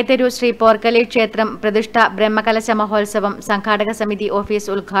പഴയതെരു ശ്രീ പോർക്കലി ക്ഷേത്രം പ്രതിഷ്ഠ ബ്രഹ്മകലശ മഹോത്സവം സംഘാടക സമിതി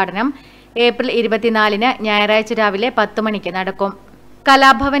ഓഫീസ് ഉദ്ഘാടനം ഏപ്രിൽ 24-ന് ഞായറാഴ്ച രാവിലെ 10 മണിക്ക് നടക്കും.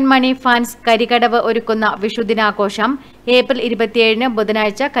 കലാഭവൻ മണി ഫാൻസ് കരികടവ് ഒരുക്കുന്ന വിഷുദിനാഘോഷം ഏപ്രിൽ 27-ന്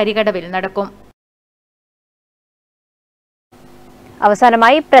ബുധനാഴ്ച കരികടവിൽ നടക്കും.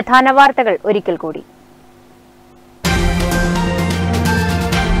 അവസാനമായി പ്രധാന വാർത്തകൾ ഒരിക്കൽ കൂടി.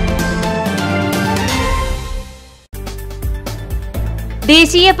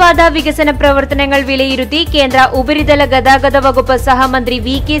 ദേശീയപാത വികസന പ്രവർത്തനങ്ങൾ വിലയിരുത്തി കേന്ദ്ര ഉപരിതല ഗതാഗത വകുപ്പ് സഹമന്ത്രി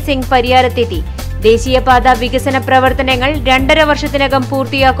VK സിംഗ് പരിയാരത്തെത്തി. ദേശീയപാത വികസന പ്രവർത്തനങ്ങൾ 2.5 വർഷത്തിനകം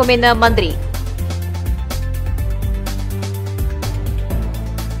പൂർത്തിയാക്കുമെന്ന് മന്ത്രി.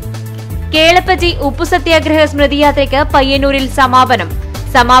 കേളപ്പജി ഉപ്പു സത്യാഗ്രഹ സ്മൃതിയാത്രയ്ക്ക് പയ്യന്നൂരിൽ സമാപനം.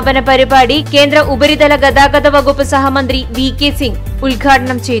 സമാപന പരിപാടി കേന്ദ്ര ഉപരിതല ഗതാഗത വകുപ്പ് സഹമന്ത്രി VK സിംഗ്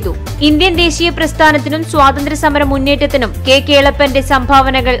ഉദ്ഘാടനം ചെയ്തു. ഇന്ത്യൻ ദേശീയ പ്രസ്ഥാനത്തിനും സ്വാതന്ത്ര്യസമര മുന്നേറ്റത്തിനും K കേളപ്പന്റെ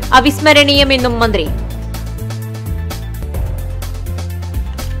സംഭാവനകൾ അവിസ്മരണീയമെന്നും മന്ത്രി.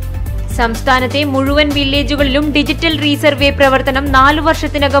 സംസ്ഥാനത്തെ മുഴുവൻ വില്ലേജുകളിലും ഡിജിറ്റൽ റീസർവേ പ്രവർത്തനം 4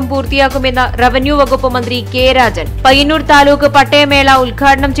 വർഷത്തിനകം പൂർത്തിയാക്കുമെന്ന് റവന്യൂ വകുപ്പ് മന്ത്രി K രാജൻ. പയ്യന്നൂർ താലൂക്ക് പട്ടയമേള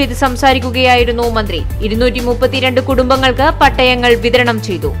ഉദ്ഘാടനം ചെയ്ത് സംസാരിക്കുകയായിരുന്നു മന്ത്രി. 232 കുടുംബങ്ങൾക്ക് പട്ടയങ്ങൾ വിതരണം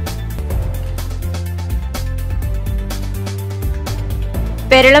ചെയ്തു.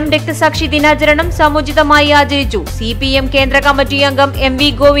 പെരളം രക്തസാക്ഷി ദിനാചരണം സമുചിതമായി ആചരിച്ചു. CPM കേന്ദ്ര കമ്മിറ്റി അംഗം MV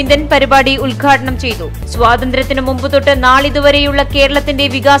ഗോവിന്ദൻ പരിപാടി ഉദ്ഘാടനം ചെയ്തു. സ്വാതന്ത്ര്യത്തിനു മുമ്പ് തൊട്ട് നാളിതുവരെയുള്ള കേരളത്തിന്റെ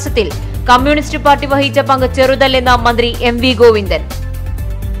വികാസത്തിൽ കമ്മ്യൂണിസ്റ്റ് പാർട്ടി വഹിച്ച പങ്ക് ചെറുതല്ലെന്ന് മന്ത്രി MV ഗോവിന്ദൻ.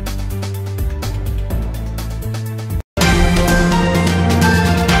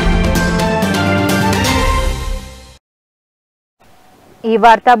 ഈ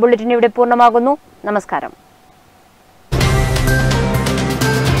വാർത്താ ബുള്ളറ്റിൻ ഇവിടെ പൂർണ്ണമാകുന്നു. നമസ്കാരം.